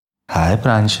हाय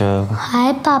प्रांशु।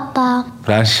 हाय पापा।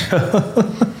 प्रांशु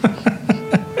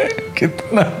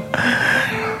कितना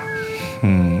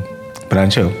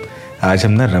प्रांशु, आज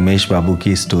हम ना रमेश बाबू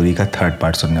की स्टोरी का 3rd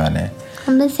पार्ट सुनने वाले हैं।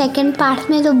 हमने 2nd पार्ट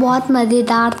में तो बहुत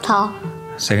मजेदार था।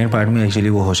 2nd पार्ट में एक्चुअली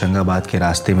वो होशंगाबाद के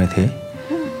रास्ते में थे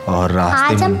और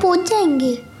रास्ते आज में हम पहुंच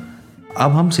जाएंगे।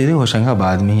 अब हम सीधे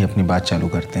होशंगाबाद में ही अपनी बात चालू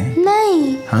करते हैं।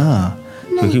 नहीं। हाँ,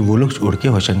 क्योंकि वो लोग उड़ के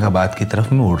होशंगाबाद की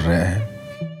तरफ में उड़ रहे हैं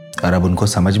और अब उनको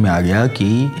समझ में आ गया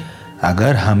कि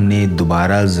अगर हमने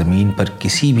दोबारा ज़मीन पर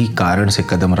किसी भी कारण से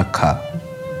कदम रखा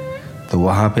तो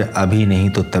वहाँ पे अभी नहीं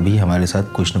तो तभी हमारे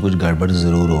साथ कुछ न कुछ गड़बड़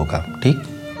ज़रूर होगा। ठीक।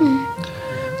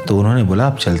 तो उन्होंने बोला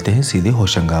अब चलते हैं सीधे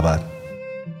होशंगाबाद।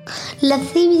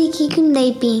 लस्सी भी दिखी क्यों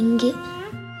नहीं पियेंगे?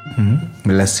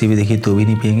 लस्सी भी देखी तो भी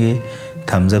नहीं पियेंगे,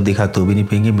 थम्स अप दिखा तो भी नहीं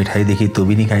पियेंगे, मिठाई देखी तो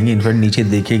भी नहीं खाएंगे, इनफैक्ट नीचे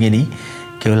देखेंगे नहीं,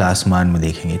 केवल आसमान में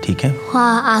देखेंगे। ठीक है।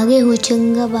 हाँ, आगे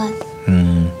होशंगाबाद।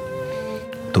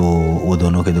 तो वो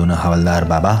दोनों के दोनों हवलदार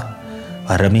बाबा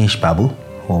और रमेश बाबू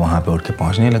वो वहाँ पे उठ के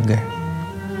पहुँचने लग गए।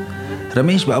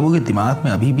 रमेश बाबू के दिमाग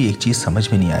में अभी भी एक चीज़ समझ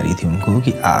में नहीं आ रही थी उनको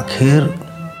कि आखिर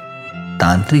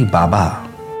तांत्रिक बाबा,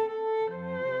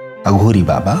 अघोरी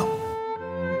बाबा,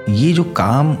 ये जो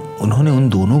काम उन्होंने उन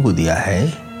दोनों को दिया है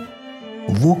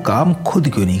वो काम खुद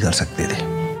क्यों नहीं कर सकते थे?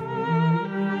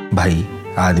 भाई,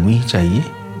 आदमी ही चाहिए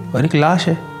और एक लाश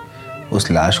है,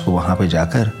 उस लाश को वहाँ पे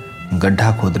जाकर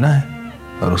गड्ढा खोदना है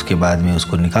और उसके बाद में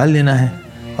उसको निकाल लेना है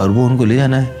और वो उनको ले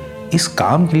जाना है। इस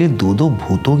काम के लिए 2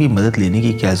 भूतों की मदद लेने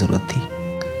की क्या जरूरत थी?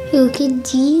 क्योंकि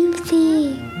जीव थे,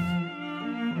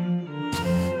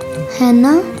 है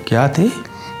ना? क्या थे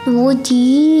वो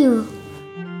जीव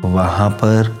वहां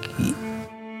पर?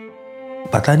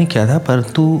 पता नहीं क्या था,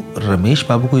 परंतु रमेश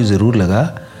बाबू को जरूर लगा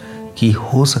कि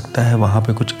हो सकता है वहां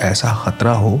पे कुछ ऐसा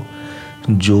खतरा हो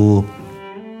जो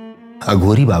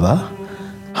अघोरी बाबा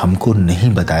हमको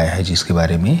नहीं बताया है जिसके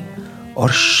बारे में,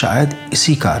 और शायद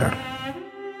इसी कारण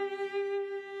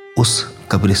उस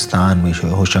कब्रिस्तान में, जो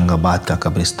होशंगाबाद का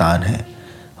कब्रिस्तान है,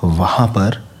 वहां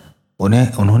पर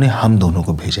उन्होंने हम दोनों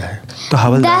को भेजा है। तो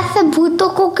हवलदार से भूतों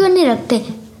को क्यों नहीं रखते?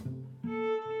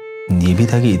 ये भी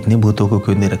था कि इतने भूतों को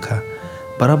क्यों नहीं रखा,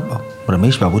 पर अब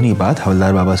रमेश बाबू ने ये बात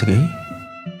हवलदार बाबा से कही।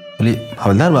 बोले,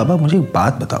 हवलदार बाबा मुझे एक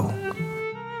बात बताओ।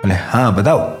 बोले, हाँ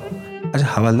बताओ। अच्छा,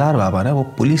 हवलदार बाबा ना वो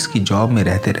पुलिस की जॉब में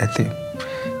रहते रहते,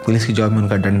 पुलिस की जॉब में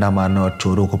उनका डंडा मारना और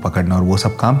चोरों को पकड़ना और वो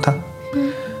सब काम था,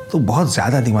 तो बहुत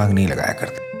ज़्यादा दिमाग नहीं लगाया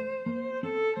करते,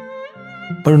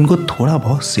 पर उनको थोड़ा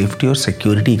बहुत सेफ्टी और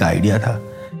सिक्योरिटी का आइडिया था,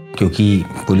 क्योंकि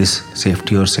पुलिस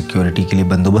सेफ्टी और सिक्योरिटी के लिए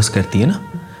बंदोबस्त करती है ना,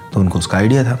 तो उनको उसका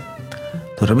आइडिया था।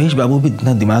 तो रमेश बाबू भी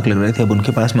इतना दिमाग लग रहे थे, अब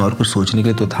उनके पास में और कुछ सोचने के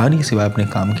लिए तो था नहीं सिवाय अपने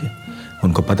काम के।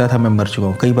 उनको पता था मैं मर चुका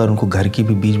हूँ। कई बार उनको घर की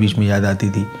भी बीच बीच में याद आती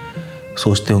थी,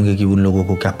 सोचते होंगे कि उन लोगों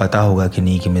को क्या पता होगा कि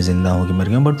नहीं कि मैं जिंदा हूँ कि मर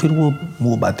गया, बट फिर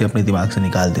वो बातें अपने दिमाग से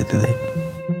निकाल देते थे।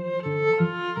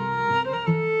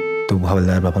 तो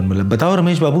हवलदार बाबा ने बोला, बताओ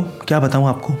रमेश बाबू, क्या बताऊं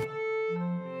आपको?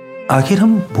 आखिर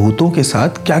हम भूतों के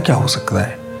साथ क्या क्या हो सकता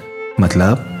है?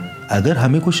 मतलब अगर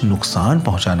हमें कुछ नुकसान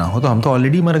पहुंचाना हो तो हम तो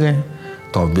ऑलरेडी मर गए हैं,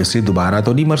 तो ऑब्वियसली दोबारा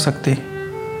तो नहीं मर सकते।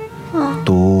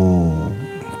 तो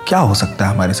क्या हो सकता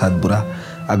है हमारे साथ बुरा?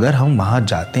 अगर हम वहां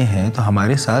जाते हैं तो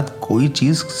हमारे साथ कोई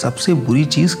चीज, सबसे बुरी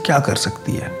चीज क्या कर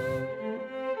सकती है?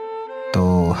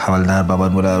 तो हवलदार बाबा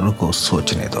ने बोला, रुको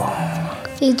सोचने दो।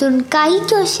 ये तो उनका ही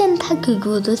क्वेश्चन था, क्योंकि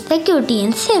वो तो सिक्योरिटी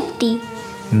एंड सेफ्टी।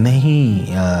 नहीं,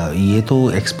 ये तो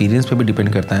एक्सपीरियंस पे भी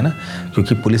डिपेंड करता है ना,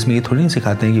 क्योंकि पुलिस में ये थोड़ी नहीं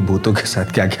सिखाते हैं कि भूतों के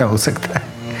साथ क्या क्या हो सकता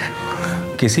है।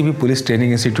 किसी भी पुलिस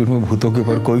ट्रेनिंग इंस्टीट्यूट में भूतों के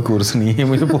ऊपर कोई कोर्स नहीं है,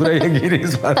 मुझे पूरा यकीन है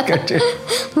इस बात का।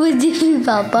 मुझे भी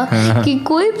पापा कि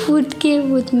कोई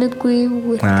भूत में कोई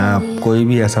भूत नहीं, कोई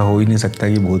भी ऐसा हो ही नहीं सकता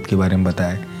कि भूत के बारे में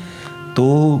बताए। तो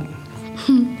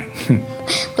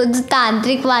वो तो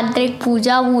तांत्रिक वांत्रिक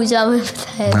पूजा में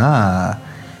बताया। हाँ,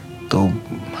 तो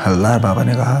हवलदार बाबा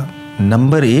ने कहा,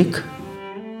 नंबर 1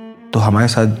 तो हमारे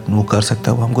साथ वो कर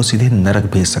सकता है, वो हमको सीधे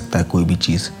नरक भेज सकता है कोई भी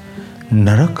चीज़।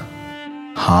 नरक?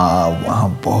 हाँ, वहाँ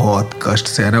बहुत कष्ट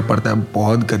सहना पड़ता है,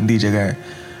 बहुत गंदी जगह है।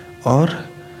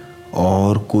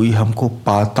 और कोई हमको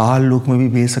पाताल लोक में भी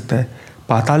भेज सकता है।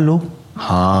 पाताल लोक?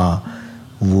 हाँ,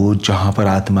 वो जहाँ पर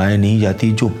आत्माएं नहीं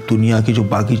जाती, जो दुनिया के जो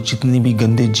बाकी जितने भी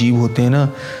गंदे जीव होते हैं ना,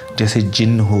 जैसे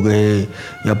जिन्न हो गए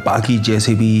या बाकी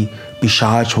जैसे भी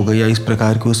पिशाच हो गए या इस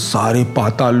प्रकार के, वो सारे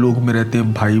पाताल लोक में रहते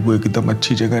हैं। भाई, वो एकदम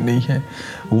अच्छी जगह नहीं है,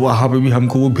 वहाँ पे भी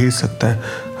हमको वो भेज सकता है।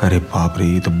 अरे बाप रे,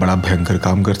 ये तो बड़ा भयंकर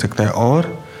काम कर सकता है।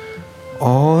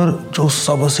 और जो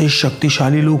सबसे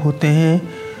शक्तिशाली लोग होते हैं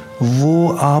वो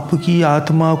आपकी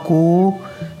आत्मा को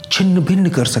छिन्न भिन्न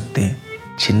कर सकते हैं।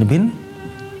 छिन्न भिन्न?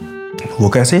 वो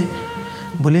कैसे?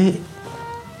 बोले,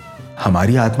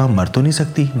 हमारी आत्मा मर तो नहीं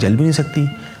सकती, जल भी नहीं सकती,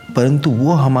 परंतु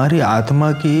वो हमारे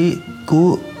आत्मा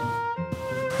को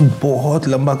बहुत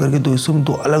लंबा करके दो हिस्सों में,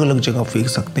 दो अलग अलग जगह फेंक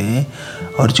सकते हैं।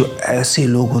 और जो ऐसे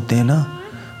लोग होते हैं ना,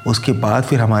 उसके बाद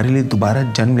फिर हमारे लिए दोबारा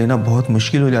जन्म लेना बहुत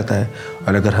मुश्किल हो जाता है।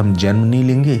 और अगर हम जन्म नहीं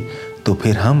लेंगे तो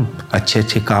फिर हम अच्छे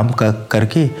अच्छे काम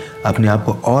करके अपने आप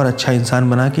को और अच्छा इंसान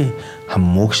बना के हम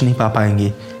मोक्ष नहीं पा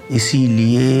पाएंगे।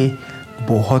 इसीलिए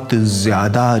बहुत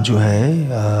ज़्यादा जो है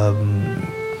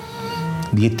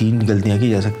ये 3 गलतियाँ की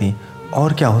जा सकती हैं।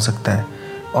 और क्या हो सकता है?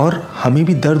 और हमें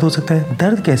भी दर्द हो सकता है।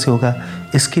 दर्द कैसे होगा?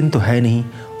 स्किन तो है नहीं,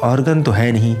 ऑर्गन तो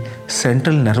है नहीं,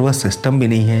 सेंट्रल नर्वस सिस्टम भी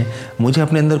नहीं है, मुझे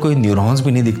अपने अंदर कोई न्यूरॉन्स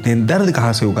भी नहीं दिखते हैं, दर्द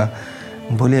कहाँ से होगा?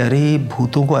 बोले अरे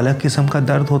भूतों को अलग किस्म का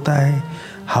दर्द होता है,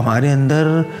 हमारे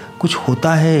अंदर कुछ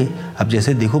होता है। अब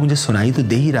जैसे देखो, मुझे सुनाई तो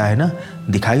दे ही रहा है ना,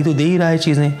 दिखाई तो दे ही रहा है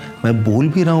चीज़ें, मैं बोल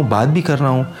भी रहा हूँ, बात भी कर रहा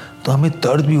हूँ, तो हमें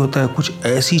दर्द भी होता है। कुछ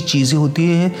ऐसी चीज़ें होती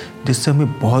हैं जिससे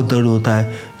हमें बहुत दर्द होता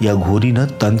है, या घोरी ना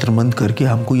तंत्र मंत्र करके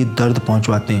हमको ये दर्द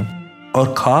पहुँचवाते हैं।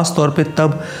 और ख़ास तौर पे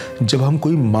तब जब हम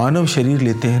कोई मानव शरीर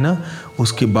लेते हैं ना,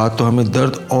 उसके बाद तो हमें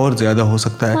दर्द और ज़्यादा हो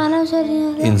सकता है। मानव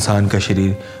शरीर, इंसान का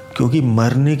शरीर, क्योंकि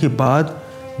मरने के बाद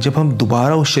जब हम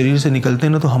दोबारा उस शरीर से निकलते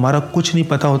हैं ना, तो हमारा कुछ नहीं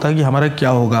पता होता कि हमारा क्या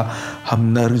होगा। हम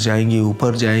नर्क जाएंगे,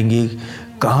 ऊपर जाएंगे,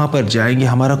 कहाँ पर जाएंगे,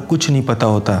 हमारा कुछ नहीं पता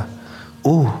होता।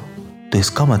 ओह, तो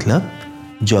इसका मतलब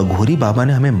जो अघोरी बाबा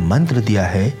ने हमें मंत्र दिया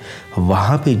है,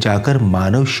 वहाँ पे जाकर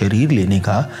मानव शरीर लेने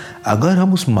का, अगर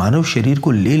हम उस मानव शरीर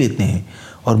को ले लेते हैं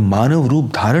और मानव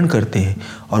रूप धारण करते हैं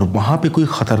और वहाँ पे कोई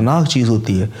ख़तरनाक चीज़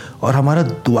होती है और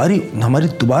हमारी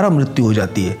दोबारा मृत्यु हो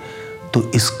जाती है,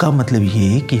 तो इसका मतलब ये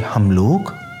है कि हम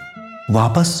लोग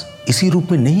वापस इसी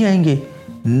रूप में नहीं आएंगे।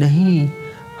 नहीं,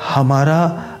 हमारा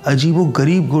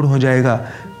अजीबोगरीब गुण हो जाएगा,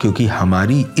 क्योंकि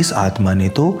हमारी इस आत्मा ने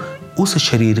तो उस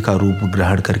शरीर का रूप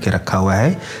ग्रहण करके रखा हुआ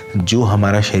है जो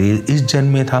हमारा शरीर इस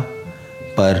जन्म में था।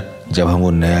 पर जब हम वो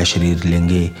नया शरीर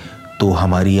लेंगे तो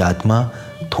हमारी आत्मा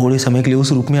थोड़े समय के लिए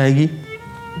उस रूप में आएगी,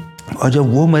 और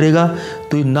जब वो मरेगा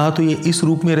तो ना तो ये इस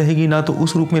रूप में रहेगी ना तो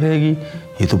उस रूप में रहेगी।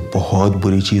 ये तो बहुत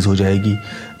बुरी चीज़ हो जाएगी।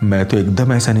 मैं तो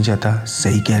एकदम ऐसा नहीं चाहता।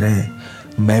 सही कह रहे हैं,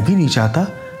 मैं भी नहीं चाहता।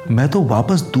 मैं तो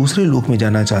वापस दूसरे लोक में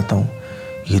जाना चाहता हूँ।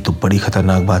 ये तो बड़ी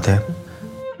खतरनाक बात है।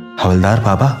 हवलदार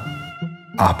बाबा,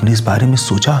 आपने इस बारे में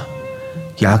सोचा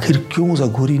कि आखिर क्यों उस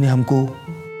अघोरी ने हमको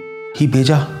ही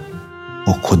भेजा?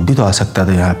 वो खुद भी तो आ सकता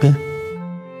था यहाँ पे।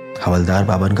 हवलदार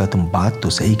बाबा का तुम बात तो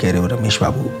सही कह रहे हो रमेश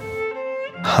बाबू।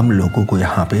 हम लोगों को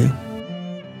यहाँ पे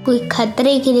कोई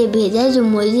खतरे के लिए भेजा है जो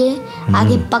मुझे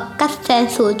आगे पक्का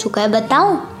सेंस हो चुका है।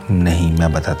 बताऊं? नहीं,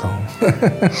 मैं बताता हूँ।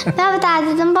 मैं बता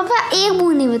देता हूँ पापा, एक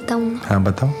बूंद नहीं बताऊंगा। हाँ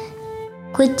बताओ।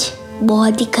 कुछ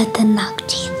बहुत ही खतरनाक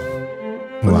चीज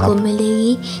उनको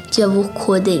मिलेगी जब वो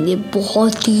खोदेंगे।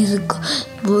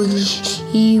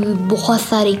 बहुत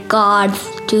सारे कार्ड्स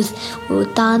जो वो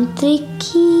तांत्रिक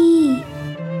की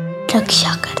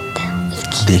रक्षा करते हैं।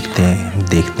 देखते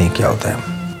हैं क्या होता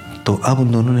है। तो अब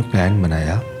उन दोनों ने प्लान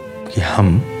बनाया कि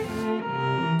हम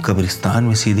कब्रिस्तान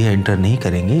में सीधे एंटर नहीं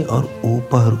करेंगे और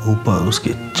ऊपर उसके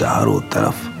चारों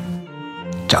तरफ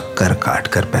चक्कर काट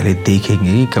कर पहले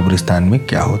देखेंगे कि कब्रिस्तान में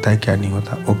क्या होता है क्या नहीं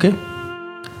होता। ओके,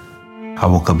 अब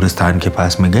वो कब्रिस्तान के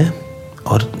पास में गए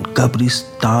और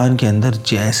कब्रिस्तान के अंदर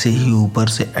जैसे ही ऊपर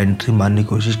से एंट्री मारने की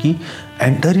कोशिश की,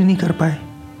 एंटर ही नहीं कर पाए।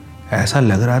 ऐसा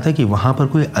लग रहा था कि वहाँ पर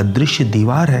कोई अदृश्य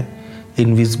दीवार है,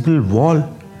 इनविजिबल वॉल,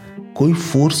 कोई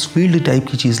फोर्स फील्ड टाइप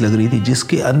की चीज़ लग रही थी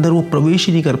जिसके अंदर वो प्रवेश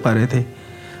ही नहीं कर पा रहे थे।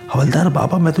 हवलदार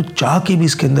बाबा, मैं तो चाह के भी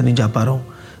इसके अंदर नहीं जा पा रहा हूँ।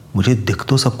 मुझे दिख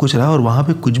तो सब कुछ रहा और वहाँ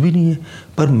पे कुछ भी नहीं है,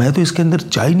 पर मैं तो इसके अंदर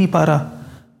जा ही नहीं पा रहा।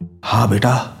 हाँ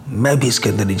बेटा, मैं भी इसके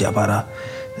अंदर नहीं जा पा रहा।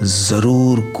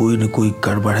 ज़रूर कोई न कोई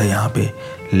गड़बड़ है यहाँ पे।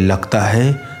 लगता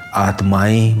है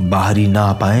आत्माएं बाहर ही ना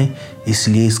आ पाएं,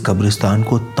 इसलिए इस कब्रिस्तान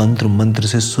को तंत्र मंत्र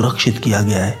से सुरक्षित किया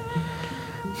गया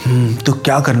है। तो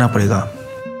क्या करना पड़ेगा?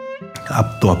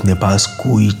 अब तो अपने पास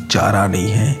कोई चारा नहीं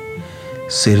है,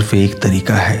 सिर्फ एक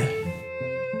तरीका है,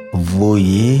 वो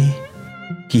ये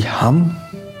कि हम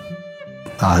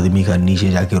आदमी का नीचे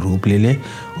जाके रूप ले लें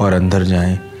और अंदर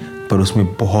जाएं, पर उसमें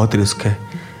बहुत रिस्क है।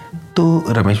 तो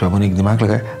रमेश बाबू ने एक दिमाग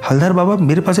लगाया, हवलदार बाबा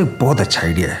मेरे पास एक बहुत अच्छा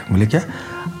आइडिया है। बोले क्या?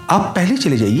 आप पहले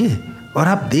चले जाइए और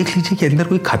आप देख लीजिए कि अंदर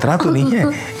कोई खतरा तो नहीं है,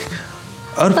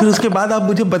 और फिर उसके बाद आप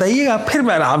मुझे बताइएगा, फिर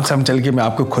मैं आराम से हम चल के मैं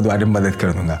आपको खुदवाने में मदद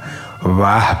कर दूंगा।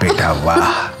 वाह बेटा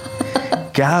वाह,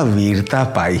 क्या वीरता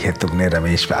पाई है तुमने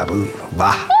रमेश बाबू,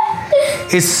 वाह।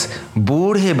 इस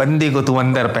बूढ़े बंदे को तुम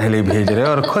अंदर पहले भेज रहे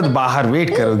हो और खुद बाहर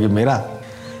वेट करोगे मेरा।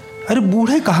 अरे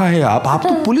बूढ़े कहाँ है आप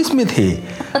तो पुलिस में थे,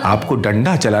 आपको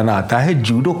डंडा चलाना आता है,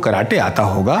 जूडो कराटे आता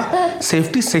होगा,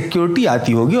 सेफ्टी सिक्योरिटी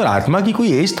आती होगी, और आत्मा की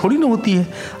कोई एज थोड़ी ना होती है।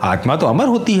 आत्मा तो अमर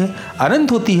होती है,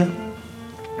 अनंत होती है।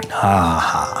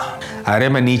 हाँ, अरे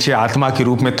मैं नीचे आत्मा के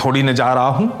रूप में थोड़ी न जा रहा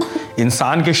हूँ,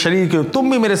 इंसान के शरीर के,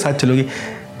 तुम भी मेरे साथ चलोगी।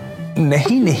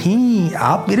 नहीं नहीं,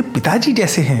 आप मेरे पिताजी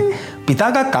जैसे हैं। पिता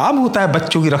का काम होता है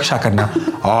बच्चों की रक्षा करना,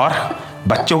 और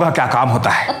बच्चों का क्या काम होता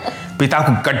है? पिता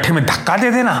को गड्ढे में धक्का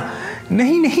दे देना।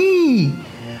 नहीं नहीं,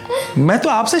 मैं तो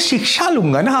आपसे शिक्षा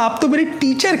लूंगा ना, आप तो मेरे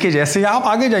टीचर के जैसे, आप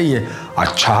आगे जाइए।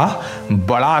 अच्छा,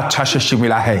 बड़ा अच्छा शिष्य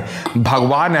मिला है,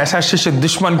 भगवान ऐसा शिष्य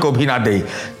दुश्मन को भी ना दे,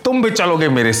 तुम भी चलोगे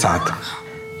मेरे साथ।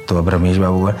 तो अब रमेश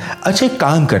बाबू बोले, अच्छा एक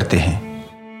काम करते हैं,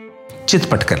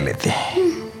 चितपट कर लेते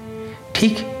हैं।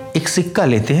 ठीक, एक सिक्का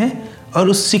लेते हैं और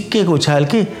उस सिक्के को उछाल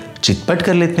के चितपट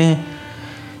कर लेते हैं,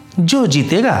 जो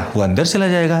जीतेगा वो अंदर चला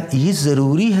जाएगा। ये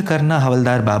जरूरी है करना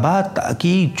हवलदार बाबा,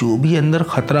 ताकि जो भी अंदर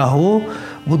खतरा हो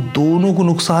वो दोनों को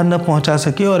नुकसान न पहुंचा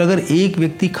सके, और अगर एक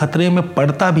व्यक्ति खतरे में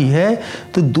पड़ता भी है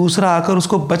तो दूसरा आकर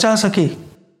उसको बचा सके।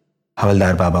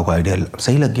 हवलदार बाबा को आइडिया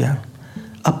सही लग गया।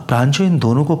 अब प्रांशु, इन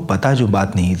दोनों को पता जो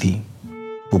बात नहीं थी,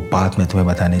 वो बात मैं तुम्हें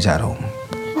बताने जा रहा हूँ,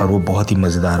 और वो बहुत ही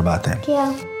मजेदार बात है।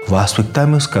 क्या? वास्तविकता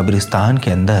में उस कब्रिस्तान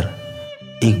के अंदर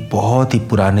एक बहुत ही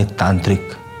पुराने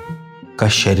तांत्रिक का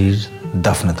शरीर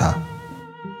दफन था।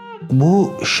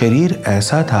 वो शरीर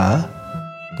ऐसा था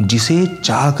जिसे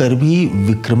चाहकर भी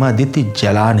विक्रमादित्य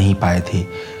जला नहीं पाए थे,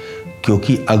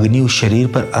 क्योंकि अग्नि उस शरीर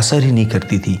पर असर ही नहीं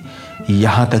करती थी।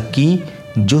 यहाँ तक कि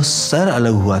जो सर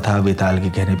अलग हुआ था वेताल के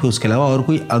कहने पे, उसके अलावा और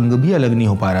कोई अंग भी अलग नहीं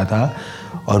हो पा रहा था।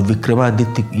 और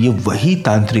विक्रमादित्य, ये वही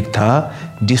तांत्रिक था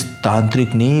जिस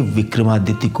तांत्रिक ने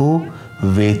विक्रमादित्य को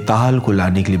वेताल को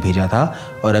लाने के लिए भेजा था।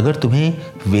 और अगर तुम्हें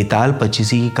वेताल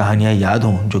पचीसी की कहानियां याद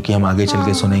हों, जो कि हम आगे चल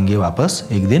के सुनेंगे वापस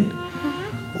एक दिन,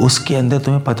 उसके अंदर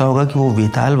तुम्हें पता होगा कि वो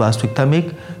वेताल वास्तविकता में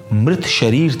एक मृत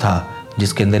शरीर था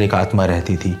जिसके अंदर एक आत्मा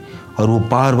रहती थी, और वो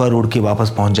बार बार उड़ के वापस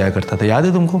पहुंच जाया करता था। याद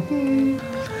है तुमको?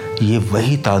 ये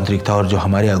वही तांत्रिक था, और जो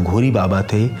हमारे अघोरी बाबा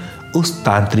थे उस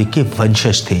तांत्रिक के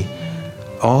वंशज थे,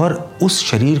 और उस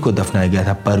शरीर को दफनाया गया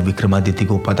था। पर विक्रमादित्य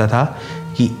को पता था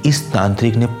कि इस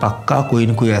तांत्रिक ने पक्का कोई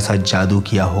न कोई ऐसा जादू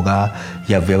किया होगा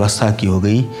या व्यवस्था की हो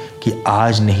गई कि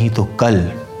आज नहीं तो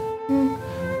कल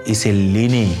इसे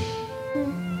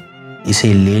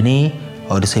लेने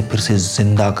और इसे फिर से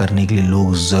जिंदा करने के लिए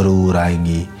लोग जरूर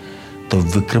आएंगे। तो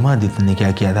विक्रमादित्य ने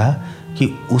क्या किया था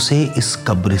कि उसे इस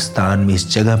कब्रिस्तान में, इस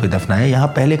जगह पे दफनाया। यहाँ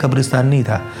पहले कब्रिस्तान नहीं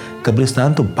था,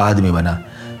 कब्रिस्तान तो बाद में बना,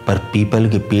 पर पीपल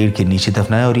के पेड़ के नीचे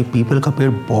दफनाया। और ये पीपल का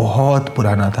पेड़ बहुत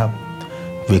पुराना था,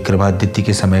 विक्रमादित्य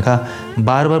के समय का।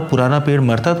 बार बार पुराना पेड़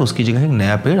मरता तो उसकी जगह एक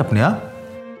नया पेड़ अपने आप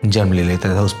जन्म ले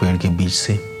लेता था उस पेड़ के बीच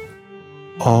से।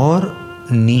 और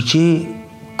नीचे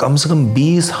कम से कम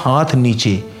 20 हाथ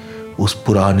नीचे उस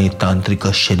पुराने तांत्रिक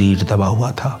का शरीर दबा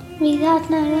हुआ था।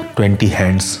 20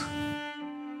 हैंड्स,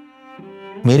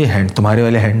 मेरे हैंड, तुम्हारे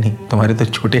वाले हैंड नहीं, तुम्हारे तो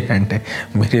छोटे हैंड हैं,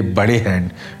 मेरे बड़े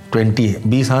हैंड।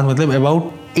 20 हाथ मतलब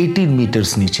अबाउट 18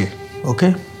 मीटर्स नीचे।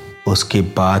 ओके। उसके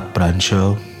बाद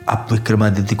प्रांशु, अब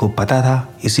विक्रमादित्य को पता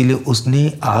था, इसीलिए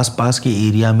उसने आसपास के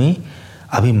एरिया में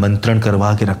अभी मंत्रण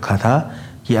करवा के रखा था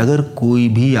कि अगर कोई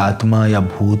भी आत्मा या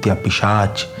भूत या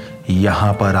पिशाच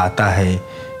यहाँ पर आता है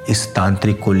इस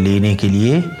तांत्रिक को लेने के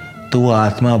लिए, तो वो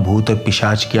आत्मा, भूत और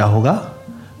पिशाच क्या होगा,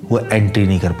 वो एंट्री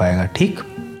नहीं कर पाएगा। ठीक।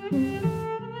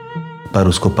 पर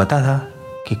उसको पता था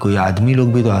कि कोई आदमी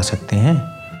लोग भी तो आ सकते हैं,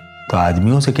 तो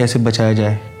आदमियों से कैसे बचाया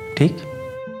जाए। ठीक।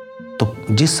 तो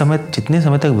जितने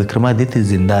समय तक विक्रमादित्य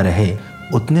जिंदा रहे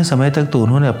उतने समय तक तो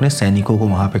उन्होंने अपने सैनिकों को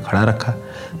वहां पे खड़ा रखा,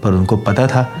 पर उनको पता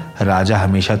था राजा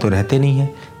हमेशा तो रहते नहीं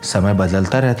है, समय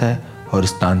बदलता रहता है, और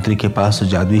इस तांत्रिक के पास तो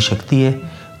जादुई शक्ति है,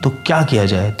 तो क्या किया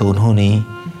जाए। तो उन्होंने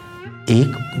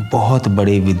एक बहुत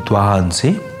बड़े विद्वान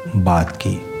से बात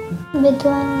की।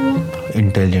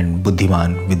 इंटेलिजेंट,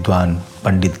 बुद्धिमान, विद्वान,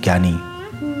 पंडित, ज्ञानी।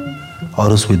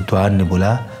 और उस विद्वान ने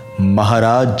बोला,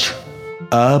 महाराज,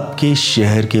 आपके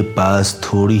शहर के पास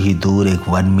थोड़ी ही दूर एक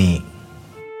वन में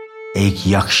एक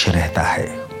यक्ष रहता है।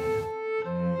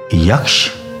 यक्ष?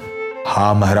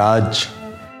 हाँ महाराज,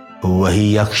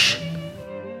 वही यक्ष,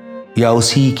 या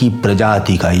उसी की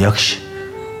प्रजाति का यक्ष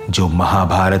जो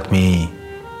महाभारत में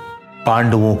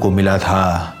पांडवों को मिला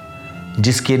था,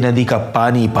 जिसके नदी का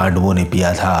पानी पांडवों ने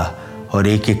पिया था, और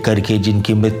एक एक करके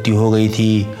जिनकी मृत्यु हो गई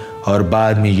थी और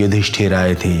बाद में युधिष्ठिर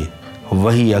आए थे,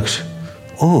 वही यक्ष।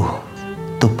 ओह,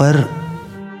 तो पर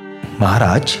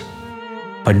महाराज,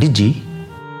 पंडित जी,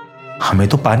 हमें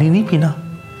तो पानी नहीं पीना,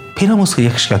 फिर हम उस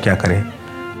यक्ष का क्या करें?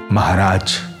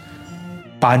 महाराज,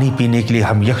 पानी पीने के लिए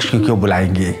हम यक्ष को क्यों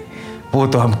बुलाएंगे, वो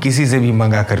तो हम किसी से भी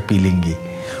मंगा कर पी लेंगे।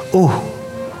 ओह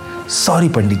सॉरी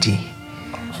पंडित जी,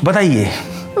 बताइए।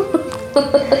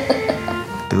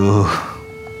 तो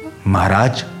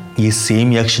महाराज, ये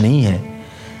सेम यक्ष नहीं है,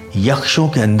 यक्षों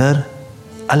के अंदर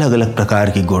अलग अलग प्रकार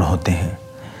के गुण होते हैं।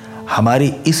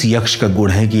 हमारे इस यक्ष का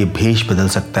गुण है कि ये भेष बदल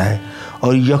सकता है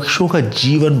और यक्षों का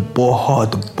जीवन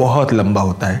बहुत बहुत लंबा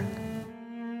होता है।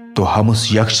 तो हम उस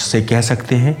यक्ष से कह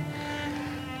सकते हैं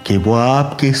कि वो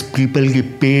आपके इस पीपल के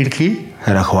पेड़ की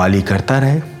रखवाली करता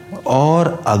रहे,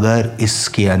 और अगर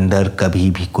इसके अंदर कभी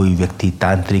भी कोई व्यक्ति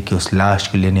तांत्रिक की उस लाश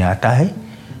को लेने आता है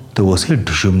तो वो उसे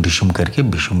ढुशुम ढुशुम करके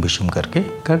बिशुम बिशुम करके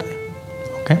कर दे।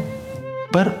 ओके,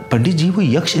 पर पंडित जी वो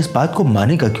यक्ष इस बात को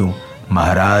मानेगा क्यों?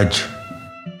 महाराज,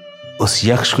 उस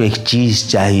यक्ष को एक चीज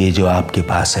चाहिए जो आपके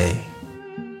पास है,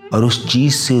 और उस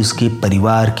चीज से उसके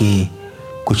परिवार के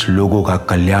कुछ लोगों का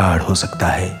कल्याण हो सकता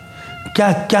है।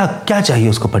 क्या क्या क्या चाहिए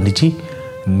उसको पंडित जी?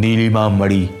 नीलिमा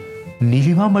मणि।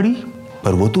 नीलिमा मणि?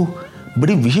 पर वो तो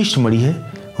बड़ी विशिष्ट मणि है,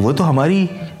 वो तो हमारी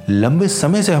लंबे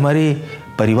समय से हमारे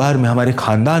परिवार में, हमारे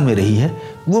खानदान में रही है,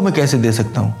 वो मैं कैसे दे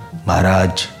सकता हूँ?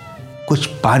 महाराज, कुछ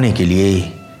पाने के लिए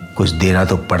कुछ देना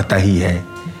तो पड़ता ही है,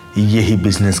 यही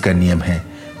बिजनेस का नियम है।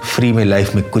 फ्री में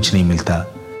लाइफ में कुछ नहीं मिलता।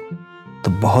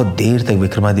 तो बहुत देर तक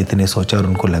विक्रमादित्य ने सोचा और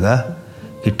उनको लगा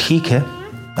कि ठीक है,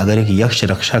 अगर एक यक्ष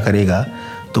रक्षा करेगा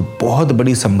तो बहुत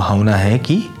बड़ी संभावना है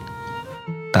कि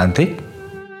तांत्रिक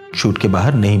छूट के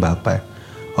बाहर नहीं भाग पाए,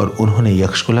 और उन्होंने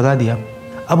यक्ष को लगा दिया।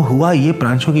 अब हुआ ये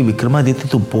प्रांशों की विक्रमादित्य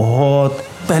तो बहुत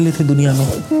पहले थे दुनिया में,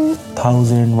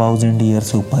 1000 ईयर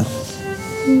से ऊपर,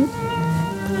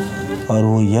 और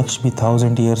वो यक्ष भी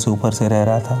 1000 ईयर से ऊपर से रह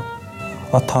रहा था,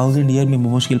 और 1000 ईयर में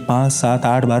मुश्किल 5, 7,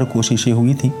 8 बार कोशिशें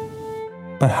हुई थी,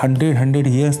 पर 100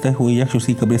 ईयर्स तक वो यक्ष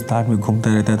उसी कब्रिस्तान में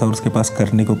घूमता रहता था और उसके पास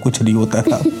करने को कुछ नहीं होता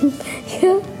था।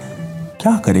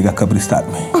 क्या करेगा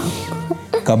कब्रिस्तान में?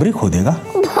 कब्र खोदेगा?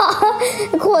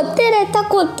 खोदते रहता।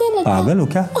 पागल हो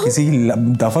क्या? किसी की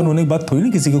दफन होने के बाद थोड़ी ना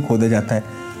किसी को खोदा जाता है।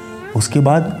 उसके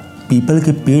बाद पीपल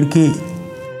के पेड़ के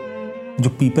जो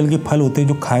पीपल के फल होते हैं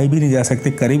जो खाए भी नहीं जा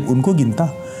सकते, करीब उनको गिनता,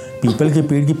 पीपल के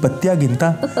पेड़ की पत्तियां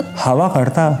गिनता, हवा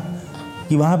काटता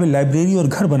कि वहां पे लाइब्रेरी और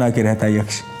घर बना के रहता है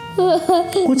यक्ष।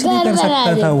 कुछ नहीं कर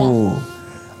सकता था वो।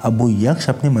 अब वो यक्ष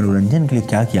अपने मनोरंजन के लिए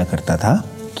क्या किया करता था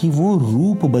कि वो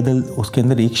रूप बदल, उसके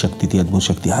अंदर एक शक्ति थी, अद्भुत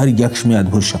शक्ति। हर यक्ष में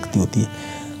अद्भुत शक्ति होती है।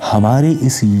 हमारे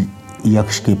इस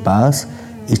यक्ष के पास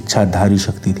इच्छाधारी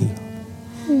शक्ति थी।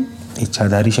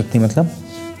 इच्छाधारी शक्ति मतलब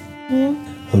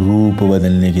रूप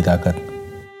बदलने की ताकत।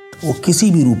 वो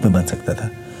किसी भी रूप में बन सकता था।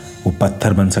 वो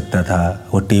पत्थर बन सकता था,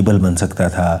 वो टेबल बन सकता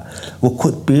था, वो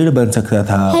खुद पेड़ बन सकता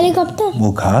था, हेलीकॉप्टर,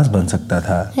 वो घास बन सकता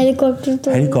था।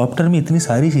 हेलीकॉप्टर में इतनी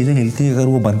सारी चीजें हिलती है, अगर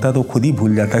वो बनता तो खुद ही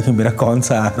भूल जाता कि मेरा कौन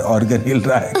सा ऑर्गन हिल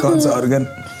रहा है, कौन सा ऑर्गन।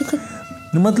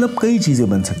 मतलब कई चीजें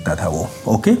बन सकता था वो।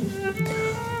 ओके,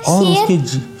 और उसके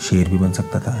शेर भी बन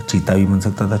सकता था, चीता भी बन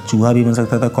सकता था, चूहा भी बन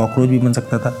सकता था, कॉकरोच भी बन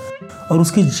सकता था। और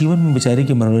उसके जीवन में बेचारे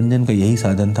के मनोरंजन का यही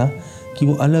साधन था कि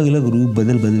वो अलग अलग रूप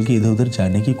बदल बदल के इधर उधर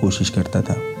जाने की कोशिश करता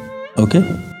था। ओके,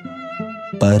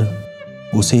 पर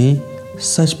उसे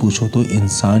सच पूछो तो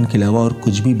इंसान के अलावा और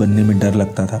कुछ भी बनने में डर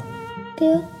लगता था।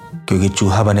 क्योंकि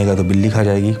चूहा बनेगा तो बिल्ली खा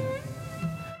जाएगी,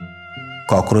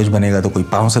 कॉकरोच बनेगा तो कोई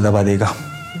पांव से दबा देगा,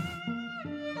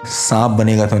 सांप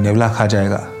बनेगा तो नेवला खा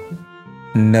जाएगा,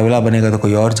 नेवला बनेगा तो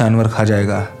कोई और जानवर खा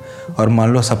जाएगा, और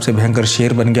मान लो सबसे भयंकर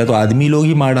शेर बन गया तो आदमी लोग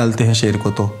ही मार डालते हैं शेर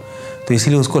को। तो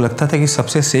इसलिए उसको लगता था कि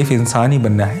सबसे सेफ इंसान ही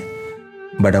बनना है।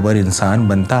 बट अगर इंसान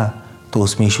बनता तो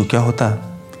उसमें इशू क्या होता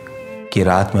कि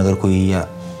रात में अगर कोई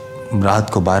रात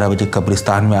को 12 बजे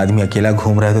कब्रिस्तान में आदमी अकेला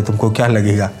घूम रहा है तो तुमको क्या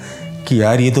लगेगा कि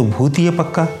यार ये तो भूत ही है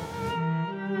पक्का,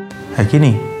 है कि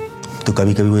नहीं? तो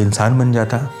कभी कभी वो इंसान बन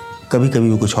जाता, कभी कभी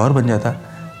वो कुछ और बन जाता।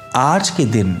 आज के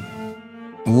दिन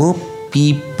वो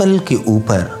पीपल के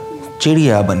ऊपर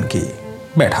चिड़िया बन के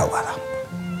बैठा हुआ था।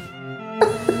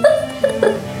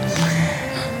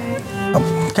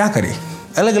 अब क्या करे,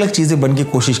 अलग अलग चीजें बन के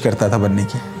कोशिश करता था बनने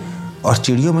की, और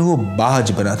चिड़ियों में वो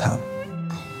बाज बना था।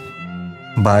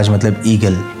 बाज मतलब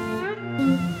ईगल।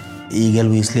 ईगल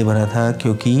भी इसलिए बना था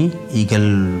क्योंकि ईगल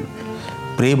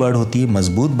प्रे बर्ड होती है,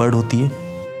 मजबूत बर्ड होती है,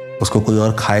 उसको कोई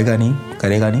और खाएगा नहीं,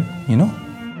 करेगा नहीं, यू नो।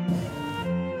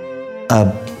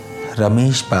 अब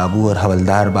रमेश बाबू और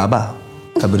हवलदार बाबा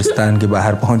कब्रिस्तान के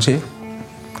बाहर पहुंचे।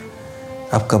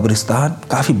 अब कब्रिस्तान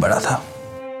काफी बड़ा था,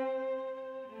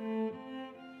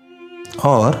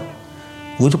 और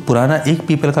वो जो पुराना एक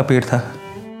पीपल का पेड़ था,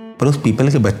 पर उस पीपल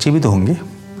के बच्चे भी तो होंगे,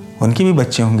 उनके भी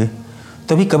बच्चे होंगे।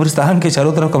 तो अभी कब्रिस्तान के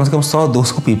चारों तरफ कम से कम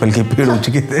 100-200 पीपल के पेड़ हो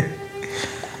चुके थे।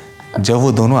 जब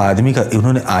वो दोनों आदमी का,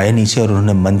 उन्होंने आए नीचे और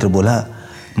उन्होंने मंत्र बोला,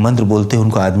 मंत्र बोलते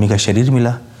उनको आदमी का शरीर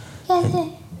मिला।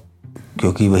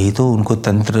 क्योंकि वही तो उनको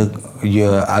तंत्र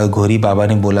अघोरी बाबा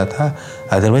ने बोला था,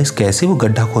 अदरवाइज कैसे वो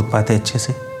गड्ढा खोद पाते अच्छे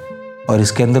से, और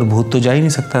इसके अंदर भूत तो जा ही नहीं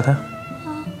सकता था।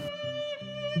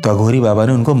 तो अघोरी बाबा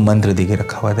ने उनको मंत्र दे के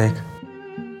रखा हुआ था एक।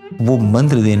 वो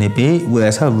मंत्र देने पे वो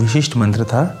ऐसा विशिष्ट मंत्र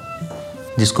था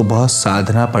जिसको बहुत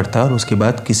साधना पड़ता है, और उसके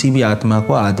बाद किसी भी आत्मा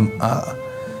को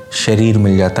शरीर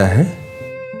मिल जाता है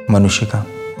मनुष्य का।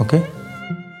 ओके,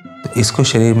 तो इसको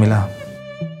शरीर मिला।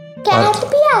 कैट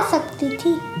भी आ सकती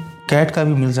थी। कैट का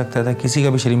भी मिल सकता था, किसी का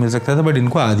भी शरीर मिल सकता था, बट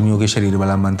इनको आदमियों के शरीर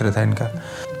वाला मंत्र था इनका।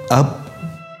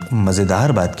 अब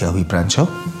मजेदार बात क्या हुई प्रांशु,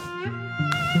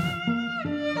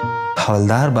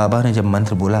 हवलदार बाबा ने जब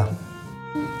मंत्र बोला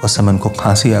उस समय उनको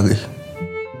खांसी आ गई।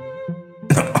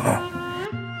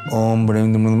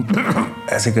 ओम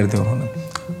ऐसे करते उन्होंने,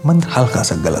 मंत्र हल्का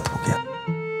सा गलत हो गया।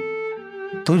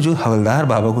 तो जो हवलदार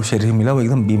बाबा को शरीर मिला वो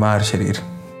एकदम बीमार शरीर,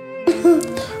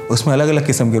 उसमें अलग अलग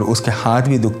किस्म के, उसके हाथ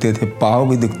भी दुखते थे, पाँव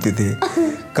भी दुखते थे,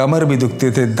 कमर भी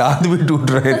दुखते थे, दांत भी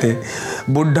टूट रहे थे,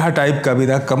 बुढ़ा टाइप का भी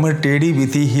था, कमर टेढ़ी भी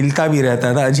थी, हिलता भी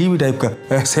रहता था, अजीब टाइप का,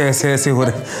 ऐसे ऐसे ऐसे हो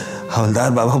रहे।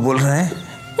 हवलदार बाबा बोल रहे हैं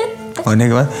होने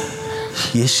के बाद,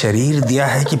 ये शरीर दिया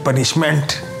है कि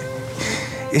पनिशमेंट,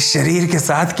 इस शरीर के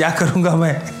साथ क्या करूंगा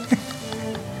मैं।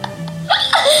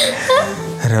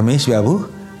 रमेश बाबू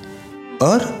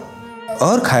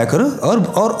और खाया करो,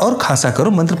 और खासा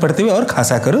करो, मंत्र पढ़ते हुए और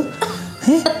खासा करो।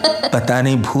 हैं? पता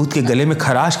नहीं भूत के गले में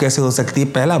खराश कैसे हो सकती है,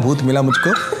 पहला भूत मिला मुझको।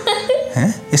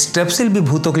 हैं? स्ट्रेप्सिल भी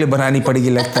भूतों के लिए बनानी पड़ेगी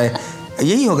लगता है,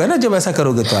 यही होगा ना जब ऐसा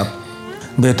करोगे तो आप।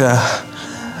 बेटा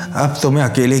अब तो मैं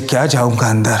अकेले क्या जाऊंगा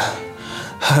अंदर।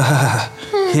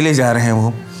 हिले जा रहे हैं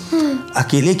वो,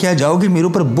 अकेले क्या जाओगे, मेरे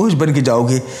ऊपर बोझ बन के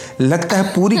जाओगे, लगता है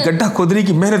पूरी गड्ढा खोदने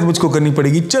की मेहनत मुझको करनी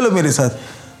पड़ेगी, चलो मेरे साथ।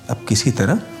 अब किसी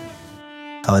तरह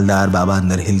हवलदार बाबा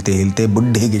अंदर हिलते हिलते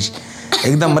बुढ़े के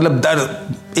एकदम, मतलब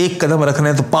दर्द, एक कदम रख रहे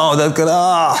हैं तो पाँव दर्द कर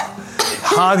रहा,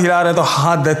 हाथ हिला रहे हैं तो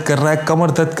हाथ दर्द कर रहा है,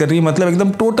 कमर दर्द कर रही है, मतलब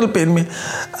एकदम टोटल पेन में।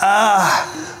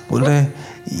 बोल रहे हैं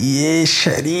ये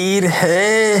शरीर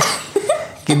है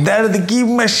कि दर्द की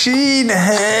मशीन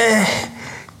है,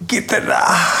 कितना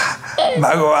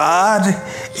भगवान,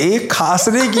 एक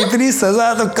खांसने की इतनी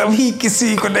सजा तो कभी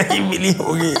किसी को नहीं मिली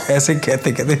होगी। ऐसे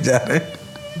कहते कहते जा रहे।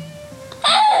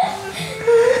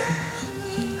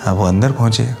 अब वो अंदर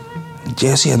पहुंचे,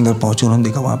 जैसे अंदर पहुंचे उन्होंने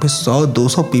देखा वहां पे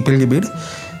 100-200 पीपल के पेड़,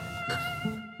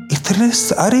 इतने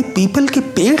सारे पीपल के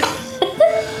पेड़।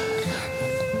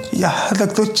 यहाँ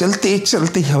तक तो चलते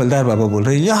चलते ही हवलदार बाबा बोल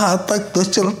रहे, यहाँ तक तो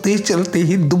चलते चलते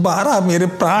ही दोबारा मेरे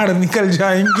प्राण निकल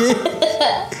जाएंगे।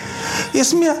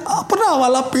 इसमें अपना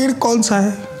वाला पेड़ कौन सा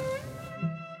है।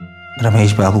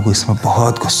 रमेश बाबू को इसमें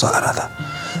बहुत गुस्सा आ रहा था,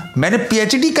 मैंने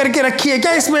पीएचडी करके रखी है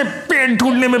क्या इसमें पेड़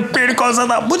ढूंढने में, पेड़ कौन सा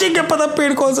था, मुझे क्या पता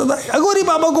पेड़ कौन सा था, अघोरी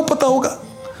बाबा को पता होगा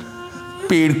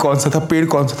पेड़ कौन सा था, पेड़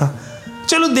कौन सा था।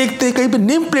 चलो देखते हैं, कहीं पे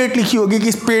नेम प्लेट लिखी होगी कि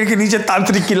इस पेड़ के नीचे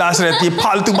तांत्रिक की लाश रहती है,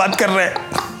 फालतू बात कर रहे हैं।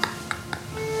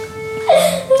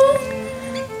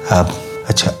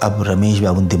 अब रमेश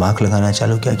बाबू ने दिमाग लगाना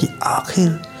चालू किया कि आखिर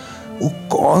वो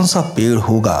कौन सा पेड़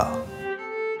होगा,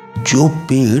 जो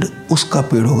पेड़ उसका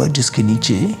पेड़ होगा जिसके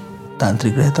नीचे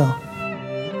तांत्रिक रहता।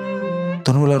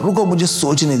 तो उन्होंने बोला रुको मुझे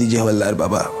सोचने दीजिए हवलदार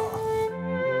बाबा।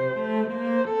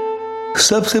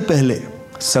 सबसे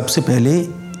पहले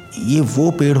ये वो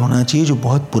पेड़ होना चाहिए जो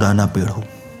बहुत पुराना पेड़ हो,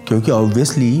 क्योंकि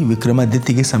ऑब्वियसली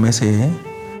विक्रमादित्य के समय से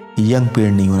यंग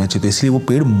पेड़ नहीं होना चाहिए, तो इसलिए वो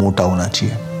पेड़ मोटा होना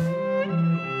चाहिए।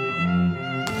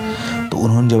 तो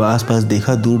उन्होंने जब आसपास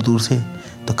देखा दूर दूर से,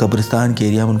 तो कब्रिस्तान के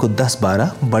एरिया में उनको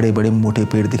 10-12 बड़े बड़े मोटे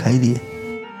पेड़ दिखाई दिए।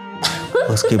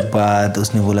 उसके बाद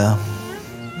उसने बोला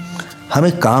हम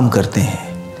एक काम करते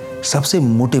हैं, सबसे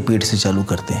मोटे पेड़ से चालू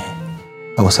करते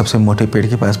हैं। अब वो सबसे मोटे पेड़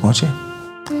के पास पहुंचे,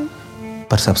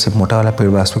 पर सबसे मोटा वाला पेड़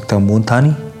वास्तविकता मून था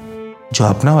नहीं, जो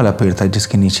अपना वाला पेड़ था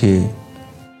जिसके नीचे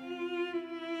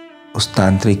उस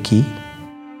तांत्रिक की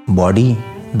बॉडी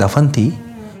दफन थी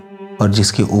और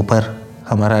जिसके ऊपर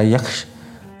हमारा यक्ष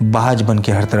बाज बन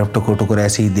के हर तरफ टुकुर टुकुर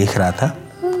ऐसे ही देख रहा था।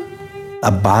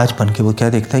 अब बाज बन के वो क्या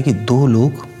देखता है कि 2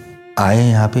 लोग आए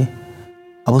यहाँ पे।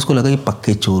 अब उसको लगा कि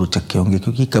पक्के चोर उचक्के होंगे,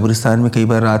 क्योंकि कब्रिस्तान में कई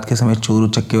बार रात के समय चोर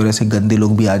उचक्के और ऐसे गंदे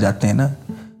लोग भी आ जाते हैं ना,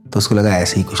 तो उसको लगा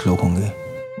ऐसे ही कुछ लोग होंगे।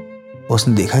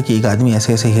 उसने देखा कि एक आदमी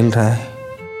ऐसे ऐसे हिल रहा है,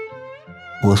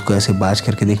 वो उसको ऐसे बाज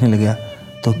करके देखने लगा,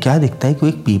 तो क्या दिखता है कि वो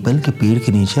एक पीपल के पेड़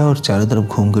के नीचे और चारों तरफ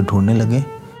घूम के ढूंढने लगे,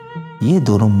 ये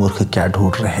दोनों मूर्ख क्या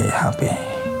ढूंढ रहे हैं यहाँ पे।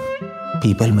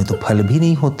 पीपल में तो फल भी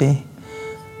नहीं होते,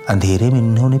 अंधेरे में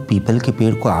इन्होंने पीपल के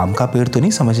पेड़ को आम का पेड़ तो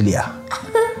नहीं समझ लिया।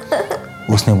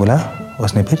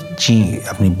 उसने फिर ची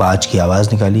अपनी बाज की आवाज़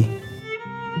निकाली।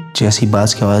 जैसी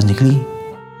बाज की आवाज़ निकली,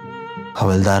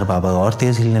 हवलदार बाबा और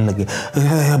तेज हिलने लगे।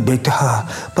 बेटा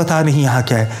पता नहीं यहाँ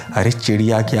क्या है। अरे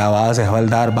चिड़िया की आवाज़ है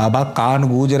हवलदार बाबा, कान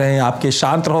गूंज रहे हैं आपके,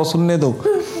 शांत रहो, सुनने दो।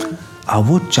 अब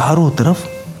वो चारों तरफ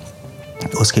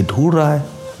उसके ढूंढ रहा है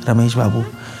रमेश बाबू,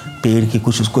 पेड़ की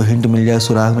कुछ उसको हिंट मिल जाए,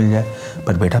 सुराग मिल जाए।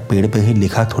 पर बेटा पेड़ पे ही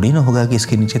लिखा थोड़ी ना होगा कि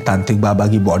इसके नीचे तांत्रिक बाबा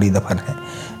की बॉडी दफन है,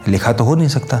 लिखा तो हो नहीं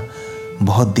सकता।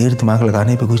 बहुत देर दिमाग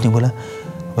लगाने पे कुछ नहीं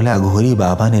बोला अघोरी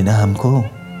बाबा ने ना हमको,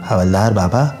 हवलदार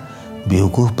बाबा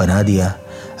बेवकूफ़ बना दिया।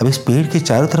 अब इस पेड़ के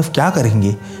चारों तरफ क्या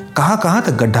करेंगे, कहाँ कहाँ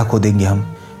तक गड्ढा खोदेंगे हम,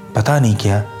 पता नहीं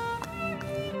क्या।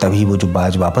 तभी वो जो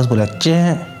बाज वापस बोला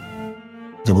चें।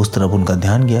 जब उस तरफ उनका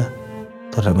ध्यान गया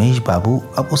तो रमेश बाबू,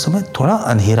 अब उस समय थोड़ा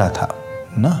अंधेरा था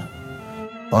ना,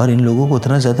 और इन लोगों को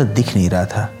उतना ज़्यादा दिख नहीं रहा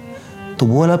था, तो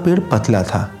वो वाला पेड़ पतला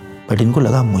था, बट इनको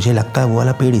लगा मुझे लगता है वो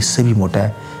वाला पेड़ इससे भी मोटा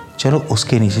है, चलो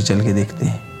उसके नीचे चल के देखते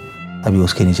हैं। अभी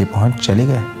उसके नीचे पहुंच चले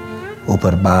गए।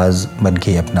 ऊपर बाज बन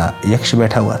के अपना यक्ष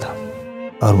बैठा हुआ था,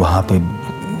 और वहाँ पे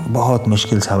बहुत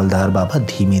मुश्किल से हवलदार बाबा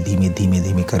धीमे धीमे धीमे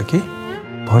धीमे करके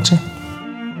पहुँचे।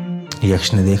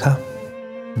 यक्ष ने देखा,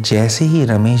 जैसे ही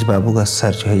रमेश बाबू का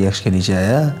सर जो है यक्ष के नीचे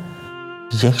आया,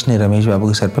 यक्ष ने रमेश बाबू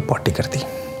के सर पे पॉटी कर दी।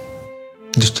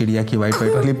 जो चिड़िया की वाइट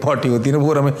वाइट वाली पॉटी होती है ना,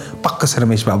 वो पक्का से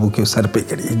रमेश बाबू के सर पे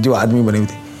करी, जो आदमी बने हुए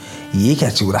थे। ये क्या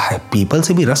चूरा है, पीपल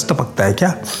से भी रस टपकता है क्या?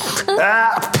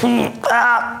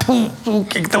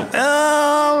 एकदम।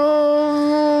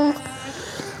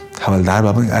 हवलदार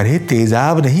बाबू, अरे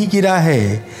तेजाब नहीं गिरा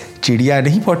है, चिड़िया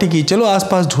नहीं पॉटी की, चलो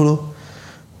आसपास ढूंढो।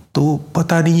 तो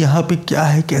पता नहीं यहाँ पे क्या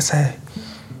है, कैसा है।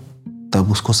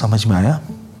 तब उसको समझ में आया,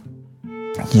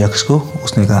 यक्ष को।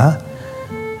 उसने कहा,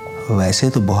 वैसे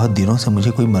तो बहुत दिनों से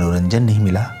मुझे कोई मनोरंजन नहीं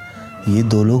मिला, ये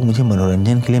दो लोग मुझे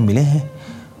मनोरंजन के लिए मिले हैं,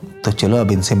 तो चलो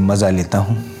अब इनसे मजा लेता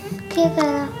हूँ। क्या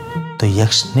करा? तो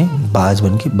यक्ष ने बाज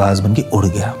बन के उड़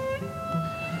गया,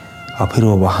 और फिर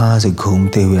वो वहां से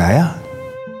घूमते हुए आया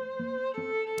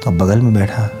और बगल में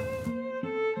बैठा,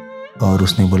 और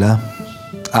उसने बोला,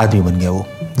 आदमी बन गया वो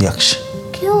यक्ष।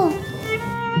 क्यों?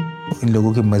 इन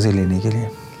लोगों के मजे लेने के लिए,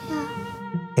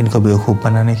 इनको बेवकूफ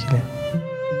बनाने के लिए।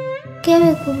 क्या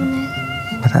बेवकूफ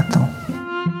बनाएगा? बताता हूँ।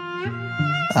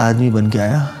 आदमी बन के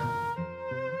आया,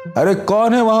 अरे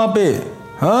कौन है वहां पे?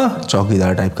 हाँ,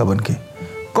 चौकीदार टाइप का बन के,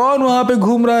 कौन वहां पे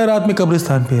घूम रहा है रात में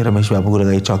कब्रिस्तान पे? रमेश बाबू को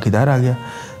लगा ये चौकीदार आ गया।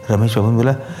 रमेश बाबू ने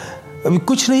बोला, अभी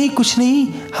कुछ नहीं,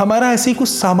 हमारा ऐसे ही कुछ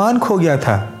सामान खो गया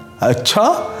था। अच्छा,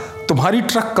 तुम्हारी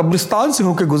ट्रक कब्रिस्तान से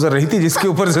होके गुजर रही थी जिसके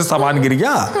ऊपर से सामान गिर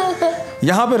गया?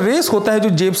 यहाँ पे रेस होता है जो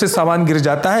जेब से सामान गिर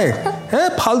जाता है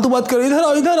फालतू बात करो,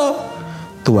 इधर आओ।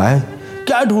 तो आए,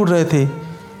 क्या ढूंढ रहे थे?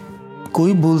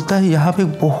 कोई बोलता है यहाँ पे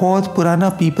बहुत पुराना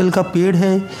पीपल का पेड़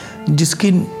है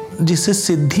जिससे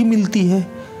सिद्धि मिलती है।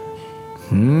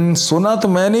 सुना तो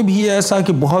मैंने भी ऐसा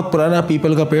कि बहुत पुराना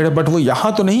पीपल का पेड़ है, बट वो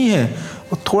यहाँ तो नहीं है,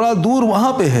 वो थोड़ा दूर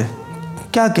वहाँ पे है।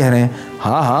 क्या कह रहे हैं?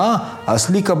 हाँ,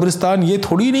 असली कब्रिस्तान ये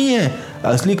थोड़ी नहीं है,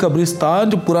 असली कब्रिस्तान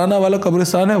जो पुराना वाला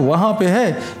कब्रिस्तान है वहाँ पे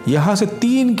है। यहाँ से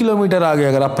 3 किलोमीटर आगे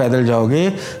अगर आप पैदल जाओगे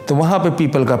तो वहाँ पे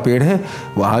पीपल का पेड़ है,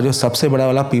 वहाँ जो सबसे बड़ा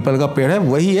वाला पीपल का पेड़ है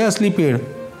वही है असली पेड़।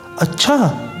 अच्छा,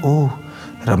 ओह,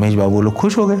 रमेश बाबू लोग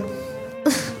खुश हो गए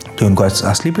कि उनको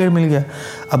असली पेड़ मिल गया।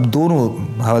 अब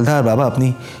दोनों हवलदार बाबा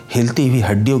अपनी हिलती हुई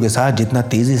हड्डियों के साथ जितना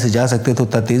तेज़ी से जा सकते थे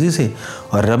उतना तेज़ी से,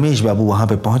 और रमेश बाबू वहाँ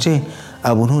पे पहुँचे।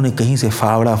 अब उन्होंने कहीं से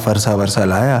फावड़ा फरसा वर्सा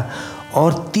लाया,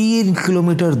 और 3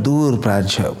 किलोमीटर दूर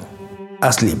प्रांशव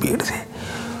असली पेड़ थे।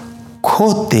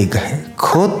 खोदते गए।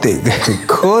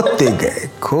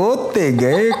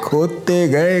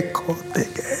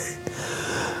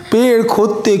 पेड़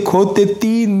खोदते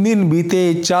 3 दिन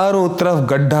बीते, चारों तरफ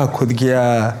गड्ढा खुद गया,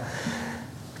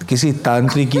 किसी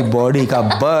तांत्रिक की बॉडी का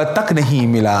ब तक नहीं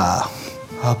मिला।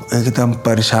 अब एकदम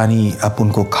परेशानी। अब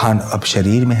उनको अब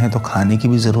शरीर में है तो खाने की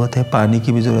भी ज़रूरत है, पानी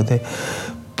की भी ज़रूरत है,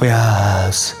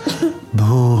 प्यास,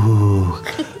 भूख,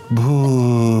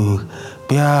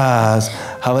 प्यास।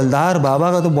 हवलदार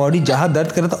बाबा का तो बॉडी जहाँ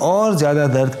दर्द कर रहा था और ज़्यादा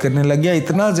दर्द करने लग गया,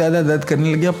 इतना ज़्यादा दर्द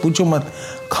करने लग गया पूछो मत।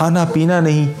 खाना पीना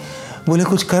नहीं, बोले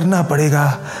कुछ करना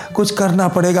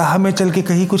पड़ेगा, हमें चल के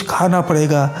कहीं कुछ खाना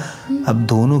पड़ेगा। अब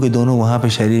दोनों के दोनों वहाँ पे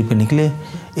शरीर पे निकले,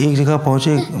 एक जगह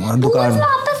पहुँचे दुकान।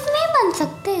 वापस नहीं बन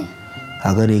सकते?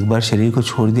 अगर एक बार शरीर को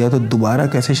छोड़ दिया तो दोबारा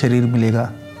कैसे शरीर मिलेगा?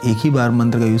 एक ही बार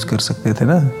मंत्र का यूज कर सकते थे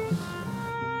ना।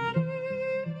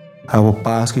 अब वो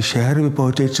पास के शहर में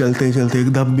पहुंचे, चलते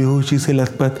एकदम बेहोशी से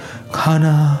लथपथ।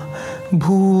 खाना,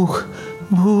 भूख,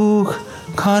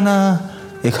 खाना।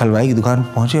 एक हलवाई की दुकान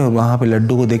पर पहुंचे और वहां पे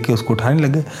लड्डू को देख के उसको उठाने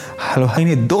लगे। हलवाई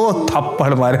ने 2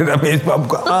 थप्पड़ मारे रमेश बाबू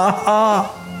को।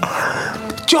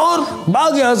 चोर,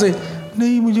 भाग यहाँ से।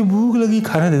 नहीं, मुझे भूख लगी,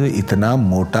 खाना दे दो। इतना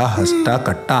मोटा हंसता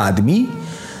कट्टा आदमी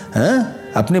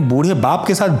अपने बूढ़े बाप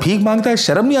के साथ भीख मांगता है,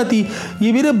 शर्म नहीं आती?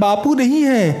 ये मेरे बापू नहीं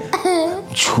है।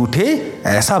 झूठे,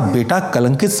 ऐसा बेटा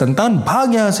कलंकित संतान,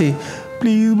 भाग यहाँ से,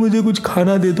 प्लीज मुझे कुछ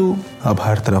खाना दे दो। अब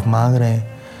हर तरफ मांग रहे हैं।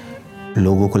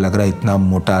 लोगों को लग रहा है इतना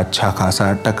मोटा अच्छा खासा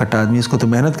अट्टा कट्टा आदमी, इसको तो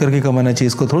मेहनत करके कमाना चाहिए,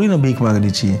 इसको थोड़ी ना भीख मांगनी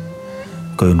चाहिए।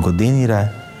 कोई उनको दे नहीं रहा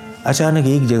है। अचानक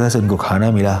एक जगह से उनको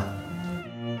खाना मिला।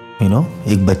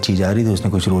 एक बच्ची जा रही थी,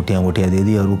 उसने कुछ रोटियां दे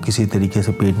दी और वो किसी तरीके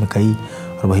से पेट में खाई,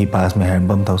 और वही पास में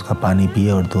हैंडपम्प था, उसका पानी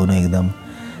पिया, और दोनों एकदम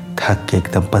थक के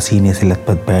एकदम पसीने से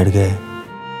लथपथ बैठ गए।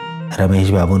 रमेश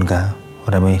बाबू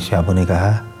ने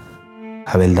कहा,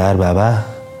 हवलदार बाबा,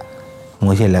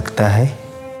 मुझे लगता है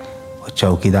वो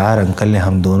चौकीदार अंकल ने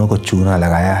हम दोनों को चूना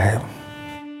लगाया है।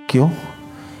 क्यों?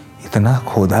 इतना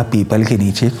खोदा, पीपल के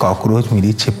नीचे कॉकरोच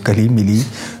मिली, छिपकली मिली,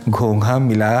 घोंघा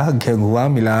मिला, घेंघुआ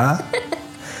मिला,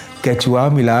 केचुआ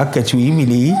मिला, केचुई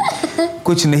मिली,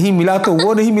 कुछ नहीं मिला तो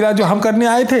वो नहीं मिला जो हम करने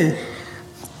आए थे।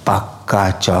 पक्का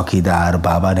चौकीदार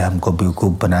बाबा ने हमको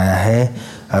बेवकूफ़ बनाया है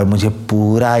और मुझे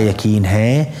पूरा यकीन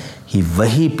है कि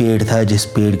वही पेड़ था जिस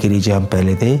पेड़ के नीचे हम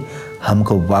पहले थे।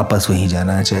 हमको वापस वहीं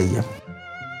जाना चाहिए।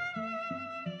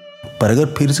 पर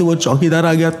अगर फिर से वो चौकीदार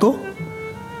आ गया तो?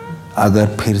 अगर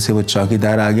फिर से वो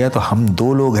चौकीदार आ गया तो हम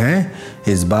 2 लोग हैं,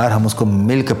 इस बार हम उसको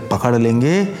मिल के पकड़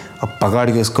लेंगे और पकड़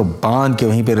के उसको बांध के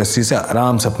वहीं पे रस्सी से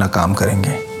आराम से अपना काम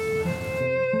करेंगे।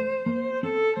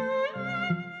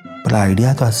 भला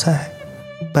आइडिया तो अच्छा है,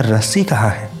 पर रस्सी कहाँ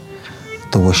है?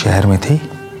 तो वो शहर में थे,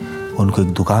 उनको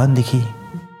एक दुकान दिखी।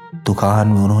 दुकान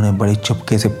में उन्होंने बड़े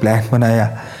चुपके से प्लान बनाया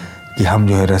कि हम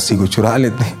जो है रस्सी को चुरा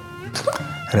लेते हैं।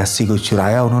 रस्सी को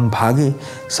चुराया, उन्होंने भागे,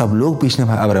 सब लोग पीछे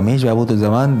भागे। अब रमेश बाबू तो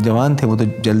जवान थे, वो तो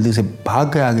जल्दी से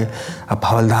भाग गए आगे। अब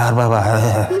हवलदार बाबा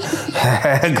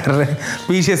कर रहे,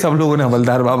 पीछे सब लोगों ने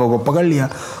हवलदार बाबा को पकड़ लिया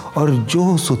और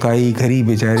जो सुताई करी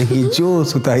बेचारे की, जो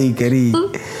सुताई करी।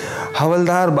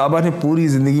 हवलदार बाबा ने पूरी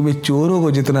जिंदगी में चोरों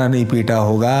को जितना नहीं पीटा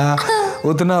होगा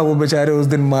उतना वो बेचारे उस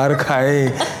दिन मार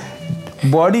खाए।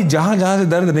 बॉडी जहाँ से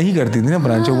दर्द नहीं करती थी ना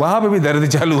ब्रांचो, वहाँ पे भी दर्द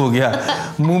चालू हो गया।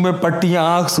 मुंह में पट्टियाँ,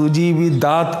 आँख सूजी हुई,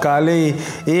 दांत काले,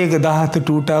 एक दांत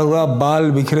टूटा हुआ,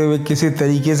 बाल बिखरे हुए, किसी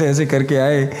तरीके से ऐसे करके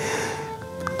आए।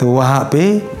 तो वहाँ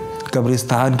पे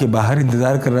कब्रिस्तान के बाहर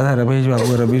इंतज़ार कर रहा था रमेश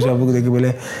बाबू। रमेश बाबू को देख के बोले,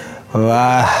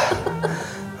 वाह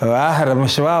वाह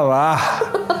रमेशवा, वाह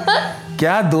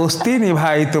क्या दोस्ती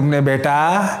निभाई तुमने बेटा,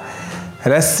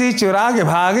 रस्सी चुरा के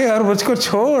भागे और मुझको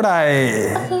छोड़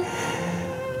आए।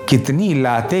 कितनी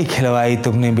लातें खिलवाई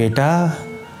तुमने बेटा।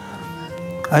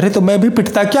 अरे तो मैं भी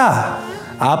पिटता क्या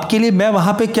आपके लिए? मैं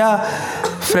वहां पे क्या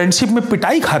फ्रेंडशिप में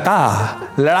पिटाई खाता,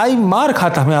 लड़ाई मार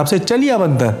खाता मैं आपसे? चलिए अब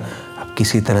अंदर। अब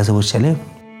किसी तरह से वो चले।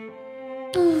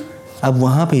 अब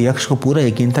वहां पे यक्ष को पूरा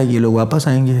यकीन था कि ये लोग वापस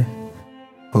आएंगे।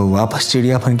 वो वापस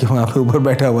चिड़िया बन के वहां पे ऊपर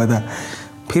बैठा हुआ था।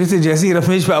 फिर से जैसे ही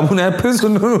रमेश बाबू ने फिर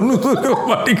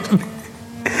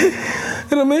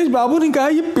रमेश बाबू ने कहा,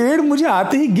 ये पेड़ मुझे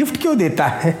आते ही गिफ्ट क्यों देता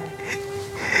है?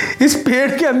 इस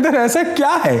पेड़ के अंदर ऐसा क्या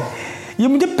है? ये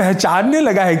मुझे पहचानने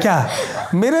लगा है क्या?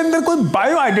 मेरे अंदर कोई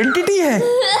बायो आइडेंटिटी है?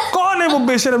 कौन है वो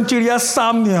बेशरम चिड़िया?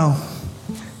 सामने आओ।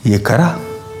 ये करा।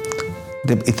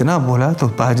 जब इतना बोला तो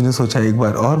बाज ने सोचा एक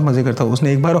बार और मजे करता हूँ।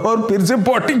 उसने एक बार और फिर से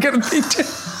पॉटी कर दी।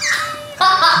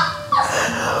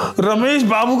 रमेश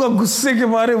बाबू का गुस्से के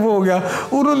मारे वो हो गया,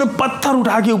 उन्होंने पत्थर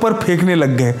उठा के ऊपर फेंकने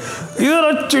लग गए।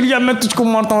 इधर चिड़िया, मैं तुझको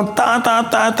मारता हूँ, ता ता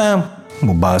ता ता।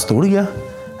 वो बाज तोड़ गया।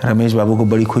 रमेश बाबू को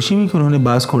बड़ी खुशी हुई कि उन्होंने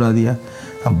बाज को उड़ा दिया।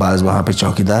 अब बाज वहां पे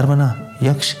चौकीदार बना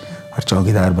यक्ष, और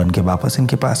चौकीदार बन के वापस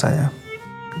इनके पास आया।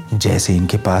 जैसे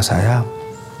इनके पास आया,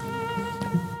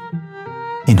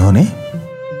 इन्होंने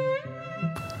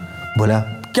बोला,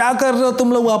 क्या कर रहे हो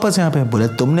तुम लोग वापस यहाँ पे? बोले,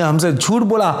 तुमने हमसे झूठ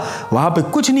बोला, वहां पे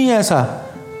कुछ नहीं है ऐसा।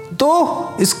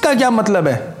 तो इसका क्या मतलब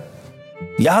है?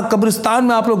 यहां कब्रिस्तान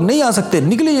में आप लोग नहीं आ सकते,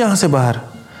 निकले यहां से बाहर।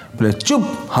 बोले, चुप,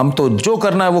 हम तो जो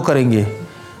करना है वो करेंगे।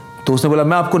 तो उसने बोला,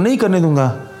 मैं आपको नहीं करने दूंगा।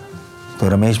 तो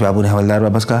रमेश बाबू ने हवलदार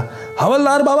बाबा से कहा,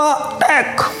 हवलदार बाबा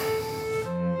अटैक।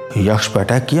 यक्ष पे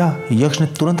अटैक किया। यक्ष ने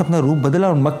तुरंत अपना रूप बदला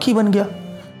और मक्खी बन गया,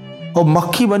 और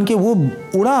मक्खी बन के वो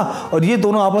उड़ा और ये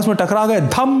दोनों आपस में टकरा गए,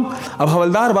 धम। अब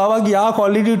हवलदार बाबा की आंख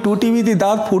ऑलरेडी टूटी हुई थी,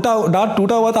 दांत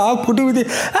टूटा हुआ था, आंख फूटी हुई थी।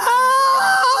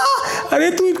 अरे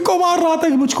तू इनको मार रहा था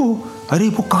कि मुझको? अरे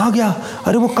वो कहाँ गया?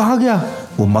 अरे वो कहाँ गया?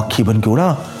 वो मक्खी बन के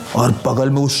उड़ा और बगल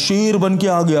में वो शेर बन के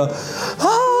आ गया।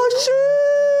 हाँ,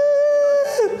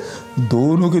 शेर!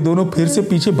 दोनों के दोनों फिर से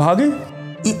पीछे भागे।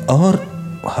 और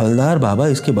हवलदार बाबा,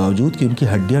 इसके बावजूद कि उनकी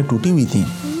हड्डियां टूटी हुई थी,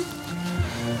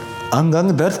 अंग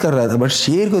अंग दर्द कर रहा था, बट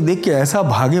शेर को देख के ऐसा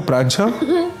भागे प्रांशव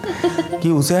कि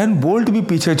उसेन बोल्ट भी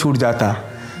पीछे छूट जाता,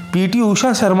 पीटी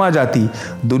उषा शर्मा जाती।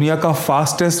 दुनिया का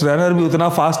फास्टेस्ट रनर भी उतना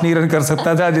फास्ट नहीं रन कर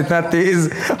सकता था जितना तेज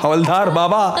हवलदार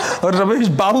बाबा और रमेश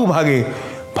बाबू भागे।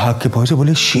 भाग के पहुंचे,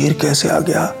 बोले, शेर कैसे आ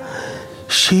गया?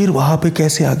 शेर वहां पे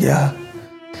कैसे आ गया?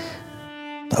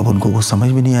 अब उनको कुछ समझ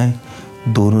में नहीं आए।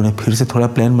 दोनों ने फिर से थोड़ा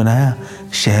प्लान बनाया,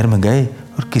 शहर में गए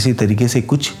और किसी तरीके से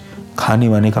कुछ खाने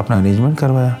वाने का अपना अरेंजमेंट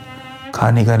करवाया।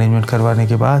 खाने का अरेंजमेंट करवाने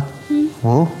के बाद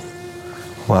वो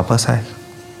वापस आए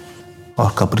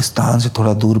और कब्रिस्तान से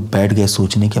थोड़ा दूर बैठ गए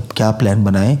सोचने कि अब क्या प्लान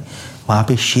बनाएं, वहाँ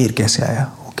पे शेर कैसे आया।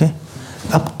 ओके,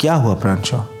 अब क्या हुआ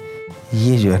प्रांशु?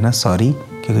 ये जो है ना, सॉरी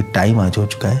क्योंकि टाइम आज हो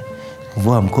चुका है,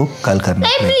 वो हमको कल करना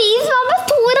है। प्लीज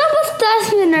वापस थोड़ा बस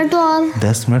 10 मिनट और।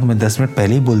 10 मिनट? मैं 10 मिनट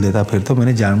पहले ही बोल देता, फिर तो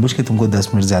मैंने जानबूझ के तुमको 10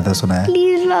 मिनट ज़्यादा सुनाया।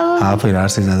 प्लीज पापा। हाफ एन आवर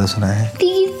से ज़्यादा सुना है।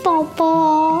 प्लीज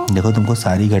पापा। देखो तुमको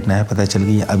सारी घटनाएं पता चल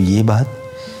गई। अब ये बात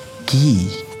कि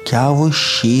क्या वो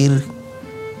शेर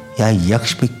या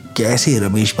यक्ष पे कैसे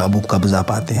रमेश बाबू कब्जा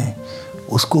पाते हैं,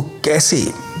 उसको कैसे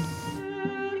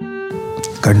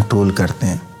कंट्रोल करते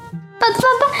हैं।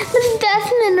 पापा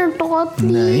 10 मिनट और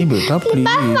प्लीज। नहीं बेटा प्लीज,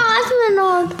 5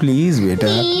 मिनट प्लीज बेटा,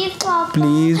 प्लीज पापा।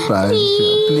 प्लीज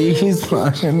प्लीज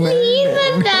प्लीज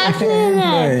मैं 10 मिनट।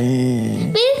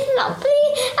 नहीं प्लीज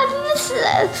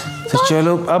तो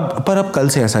चलो अब कल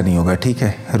से ऐसा नहीं होगा, ठीक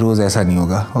है? रोज ऐसा नहीं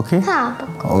होगा, ओके?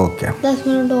 हाँ ओके 10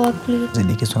 मिनट और प्लीज।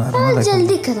 जल्दी के सुना रहा हूँ,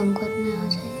 जल्दी खत्म करना हो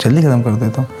जाए। जल्दी खत्म कर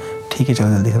देता हूँ, ठीक है? चलो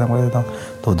जल्दी खत्म कर देता हूँ।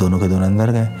 तो दोनों के दोनों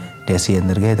अंदर गए। जैसे ही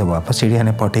अंदर गए तो वापस चिड़िया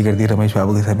ने पॉटी कर दी रमेश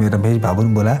बाबू के सर में। रमेश बाबू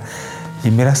ने बोला,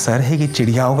 ये मेरा सर है कि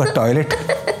चिड़ियाओं का टॉयलेट?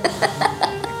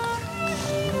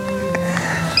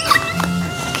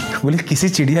 बोले किसी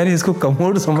चिड़िया ने इसको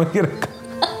कमोड समझ के रखा।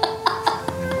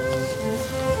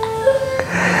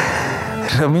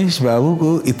 रमेश बाबू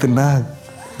को इतना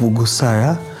वो गुस्सा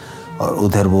आया और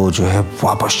उधर वो जो है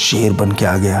वापस शेर बन के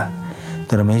आ गया।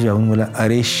 तो रमेश बाबू ने बोला,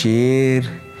 अरे शेर।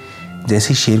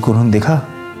 जैसे शेर को उन्होंने देखा,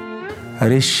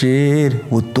 अरे शेर,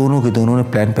 वो दोनों के दोनों ने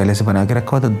प्लान पहले से बना के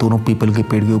रखा हुआ था। दोनों पीपल के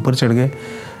पेड़ के ऊपर चढ़ गए।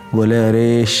 बोले,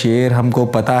 अरे शेर, हमको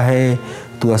पता है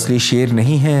तू असली शेर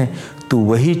नहीं है, तू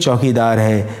वही चौकीदार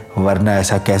है, वरना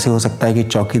ऐसा कैसे हो सकता है कि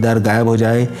चौकीदार गायब हो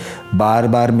जाए, बार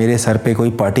बार मेरे सर पे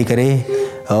कोई पार्टी करे,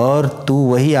 और तू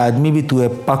वही आदमी भी तू है,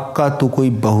 पक्का तू कोई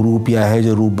बहुरूपिया है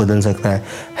जो रूप बदल सकता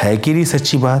है कि नहीं?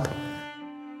 सच्ची बात।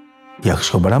 यक्ष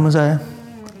को बड़ा मजा आया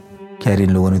कि यार इन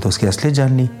लोगों ने तो उसकी असलियत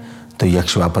जान ली। तो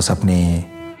यक्ष वापस अपने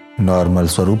नॉर्मल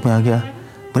स्वरूप में आ गया।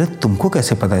 बोले, तुमको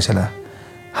कैसे पता चला?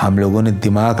 हम लोगों ने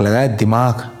दिमाग लगाया,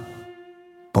 दिमाग,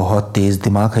 बहुत तेज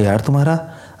दिमाग है यार तुम्हारा।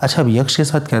 अच्छा, अब यक्ष के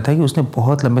साथ क्या था कि उसने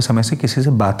बहुत लंबे समय से किसी से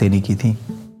बातें नहीं की थी,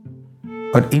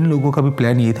 और इन लोगों का भी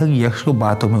प्लान ये था कि यक्ष को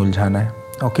बातों में उलझाना है,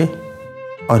 ओके?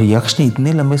 और यक्ष ने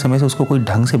इतने लंबे समय से उसको कोई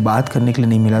ढंग से बात करने के लिए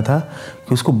नहीं मिला था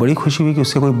कि उसको बड़ी खुशी हुई कि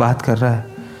उससे कोई बात कर रहा है।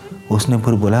 उसने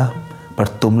फिर बोला, पर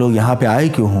तुम लोग यहाँ पे आए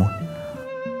क्यों हो?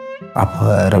 आप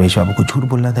रमेश बाबू को झूठ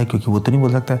बोलना था क्योंकि वो तो नहीं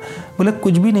बोल सकता। बोला,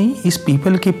 कुछ भी नहीं, इस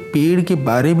पीपल के पेड़ के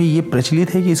बारे में ये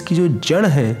प्रचलित है कि इसकी जो जड़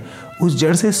है, उस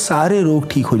जड़ से सारे रोग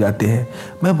ठीक हो जाते हैं।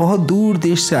 मैं बहुत दूर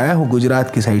देश से आया हूँ,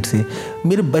 गुजरात की साइड से।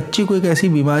 मेरे बच्चे को एक ऐसी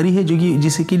बीमारी है जो कि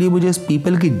जिसके लिए मुझे इस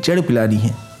पीपल की जड़ पिलानी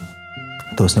है।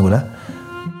 तो उसने बोला,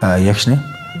 यक्ष ने,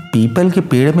 पीपल के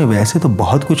पेड़ में वैसे तो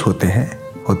बहुत कुछ होता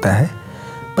है,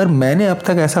 पर मैंने अब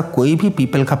तक ऐसा कोई भी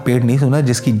पीपल का पेड़ नहीं सुना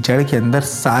जिसकी जड़ के अंदर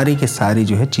सारी के सारी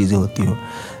जो है चीज़ें होती हो।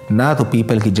 ना तो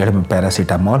पीपल की जड़ में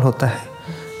पैरासीटामॉल होता है,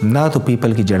 ना तो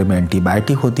पीपल की जड़ में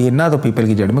एंटीबायोटिक होती है, ना तो पीपल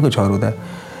की जड़ में कुछ और होता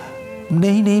है।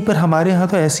 नहीं, पर हमारे यहाँ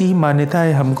तो ऐसी ही मान्यता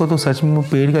है, हमको तो सच में वो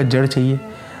पेड़ का जड़ चाहिए।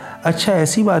 अच्छा,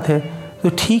 ऐसी बात है तो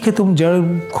ठीक है, तुम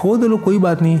जड़ खोद लो, कोई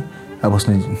बात नहीं। अब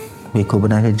उसने बेको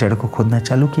बना के जड़ को खोदना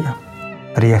चालू किया।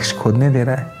 अरे यक्ष खोदने दे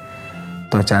रहा है।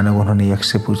 तो अचानक उन्होंने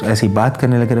यक्ष से पूछा, ऐसी बात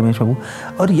करने लगे रमेश बाबू,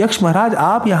 और यक्ष महाराज,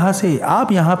 आप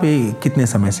यहाँ पे कितने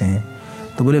समय से हैं?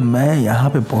 तो बोले, मैं यहाँ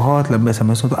पे बहुत लंबे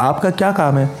समय से हूँ। तो आपका क्या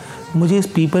काम है? मुझे इस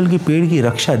पीपल के पेड़ की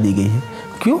रक्षा दी गई है।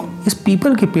 क्यों? इस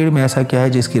पीपल के पेड़ में ऐसा क्या है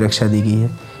जिसकी रक्षा दी गई है?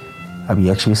 अब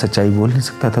यक्ष भी सच्चाई बोल नहीं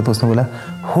सकता था, तो उसने बोला,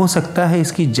 हो सकता है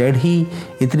इसकी जड़ ही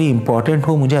इतनी इम्पोर्टेंट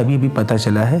हो, मुझे अभी पता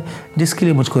चला है, जिसके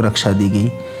लिए मुझको रक्षा दी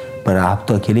गई। पर आप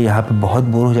तो अकेले यहाँ पे बहुत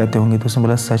बोर हो जाते होंगे। तो उसने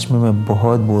बोला, सच में मैं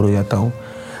बहुत बोर हो जाता हूँ।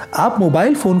 आप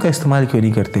मोबाइल फ़ोन का इस्तेमाल क्यों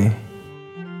नहीं करते?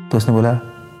 तो उसने बोला,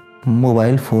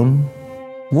 मोबाइल फ़ोन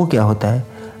वो क्या होता है?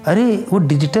 अरे वो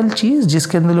डिजिटल चीज़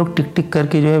जिसके अंदर लोग टिक टिक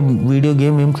करके जो है वीडियो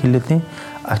गेम खेल लेते हैं।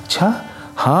 अच्छा,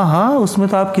 हाँ, उसमें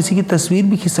तो आप किसी की तस्वीर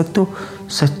भी खींच सकते हो।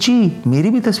 सच्ची? मेरी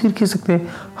भी तस्वीर खींच सकते हैं?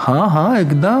 हाँ,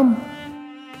 एकदम।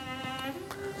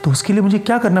 तो उसके लिए मुझे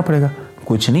क्या करना पड़ेगा?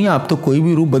 कुछ नहीं, आप तो कोई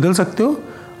भी रूप बदल सकते हो।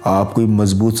 आप कोई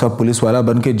मजबूत सा पुलिस वाला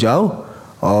बन के जाओ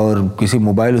और किसी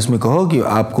मोबाइल उसमें कहो कि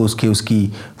आपको उसकी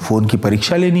फ़ोन की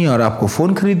परीक्षा लेनी है और आपको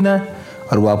फ़ोन ख़रीदना है,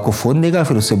 और वो आपको फ़ोन देगा।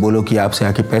 फिर उससे बोलो कि आपसे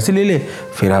आके पैसे ले ले,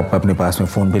 फिर आप अपने पास में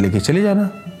फ़ोन पे लेके चले जाना,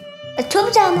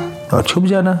 छुप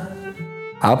जाना।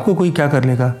 आपको कोई क्या कर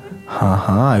लेगा?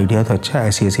 हाँ, आइडिया तो अच्छा है।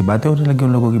 ऐसी बातें होने लगी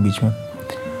उन लोगों के बीच में।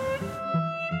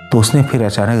 तो उसने फिर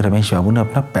अचानक रमेश बाबू ने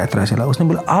अपना पैतरा चला। उसने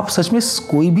बोला, आप सच में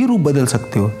कोई भी रूप बदल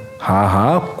सकते हो?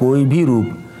 हाँ, कोई भी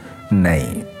रूप।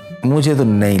 नहीं, मुझे तो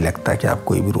नहीं लगता कि आप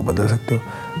कोई भी रूप बदल सकते हो।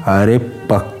 अरे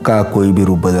पक्का कोई भी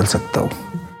रूप बदल सकता हो।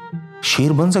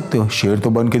 शेर बन सकते हो? शेर तो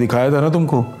बन के दिखाया था ना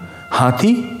तुमको।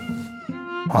 हाथी?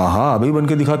 हाँ, अभी बन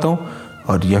के दिखाता हूँ।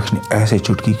 और यक्ष ने ऐसे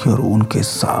चुटकी की और उनके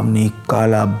सामने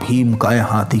काला भीमकाय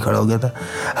हाथी खड़ा हो गया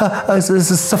था।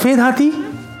 सफेद हाथी?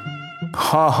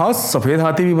 हाँ, सफेद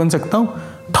हाथी भी बन सकता हूँ।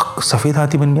 ठक सफ़ेद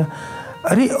हाथी बन गया।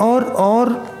 अरे और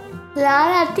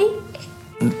लाल हाथी,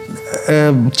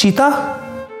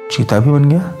 चीता भी बन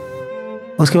गया।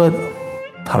 उसके बाद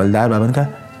हवलदार बाबन का,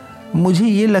 मुझे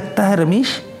ये लगता है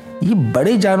रमेश, ये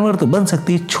बड़े जानवर तो बन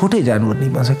सकते हैं, छोटे जानवर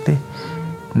नहीं बन सकते।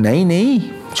 नहीं,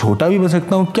 छोटा भी बन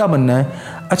सकता हूँ, क्या बनना है?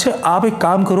 अच्छा आप एक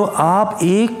काम करो, आप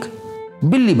एक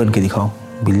बिल्ली बन के दिखाओ।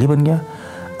 बिल्ली बन गया।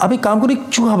 अब एक काम करो, एक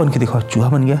चूहा बन के दिखाओ। चूहा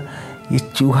बन गया। ये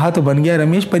चूहा तो बन गया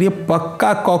रमेश, पर ये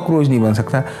पक्का कॉकरोच नहीं बन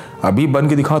सकता। अभी बन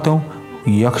के दिखाता हूँ।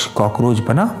 यक्ष कॉकरोच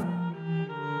बना।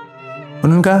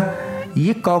 उन्होंने कहा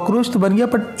ये कॉकरोच तो बन गया,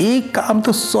 पर एक काम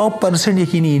तो 100%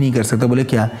 यकीन ये नहीं कर सकता। बोले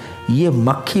क्या? ये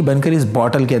मक्खी बनकर इस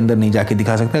बॉटल के अंदर नहीं जाके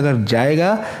दिखा सकता, अगर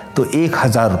जाएगा तो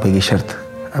 1000 रुपये की शर्त।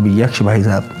 अभी यक्ष भाई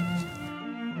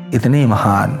साहब इतने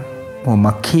महान, वो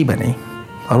मक्खी बने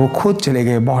और वो खुद चले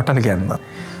गए बॉटल के अंदर।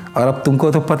 और अब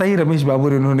तुमको तो पता ही रमेश बाबू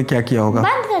ने उन्होंने क्या किया होगा,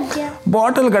 बंद कर दिया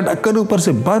बॉटल का ढक्कन ऊपर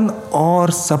से बंद।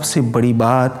 और सबसे बड़ी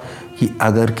बात कि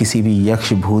अगर किसी भी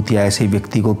यक्ष भूत या ऐसे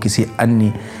व्यक्ति को किसी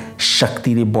अन्य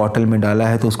शक्ति ने बॉटल में डाला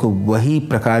है तो उसको वही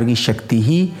प्रकार की शक्ति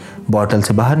ही बॉटल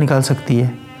से बाहर निकाल सकती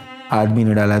है। आदमी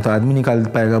ने डाला है तो आदमी निकाल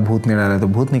पाएगा, भूत ने डाला है तो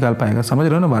भूत निकाल पाएगा। समझ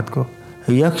रहे हो ना बात को?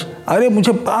 यक्ष अरे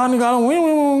मुझे बाहर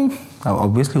निकालो। अब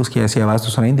ऑब्वियसली उसकी ऐसी आवाज़ तो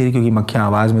सुनाई दे रही, क्योंकि मक्खियाँ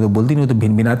आवाज़ में तो बोलती नहीं, तो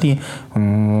भिन भिनाती हैं।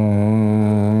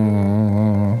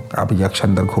 अब यक्ष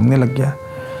अंदर घूमने लग गया।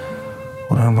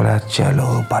 उन्होंने बोला चलो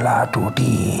भला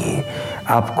टूटी,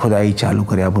 आप खुदाई चालू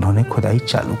करें। अब उन्होंने खुदाई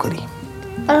चालू करी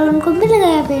और उनको मिल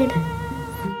गया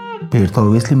पेड़ तो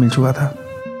ऑब्वियसली मिल चुका था।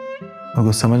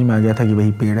 उनको समझ में आ गया था कि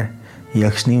वही पेड़ है।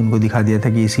 यक्ष ने उनको दिखा दिया था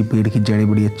कि इसी पेड़ की जड़ें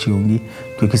बड़ी अच्छी होंगी,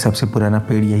 क्योंकि सबसे पुराना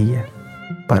पेड़ यही है।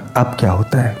 पर अब क्या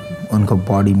होता है, उनको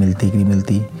बॉडी मिलती कि नहीं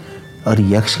मिलती। और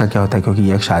यक्ष का क्या होता है,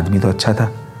 क्योंकि यक्ष आदमी तो अच्छा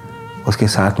था, उसके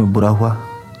साथ में बुरा हुआ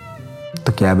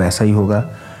तो क्या अब ऐसा ही होगा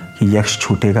कि यक्ष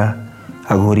छूटेगा?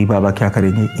 अघोरी बाबा क्या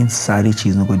करेंगे? इन सारी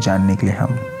चीज़ों को जानने के लिए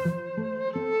हम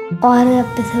और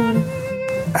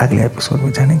अगले एपिसोड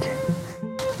में जानेंगे।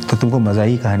 तो तुमको मज़ा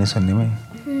ही कहानी सुनने में।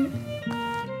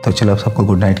 तो चलो अब सबको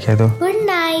गुड नाइट कह दो। Good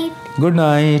night. Good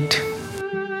night.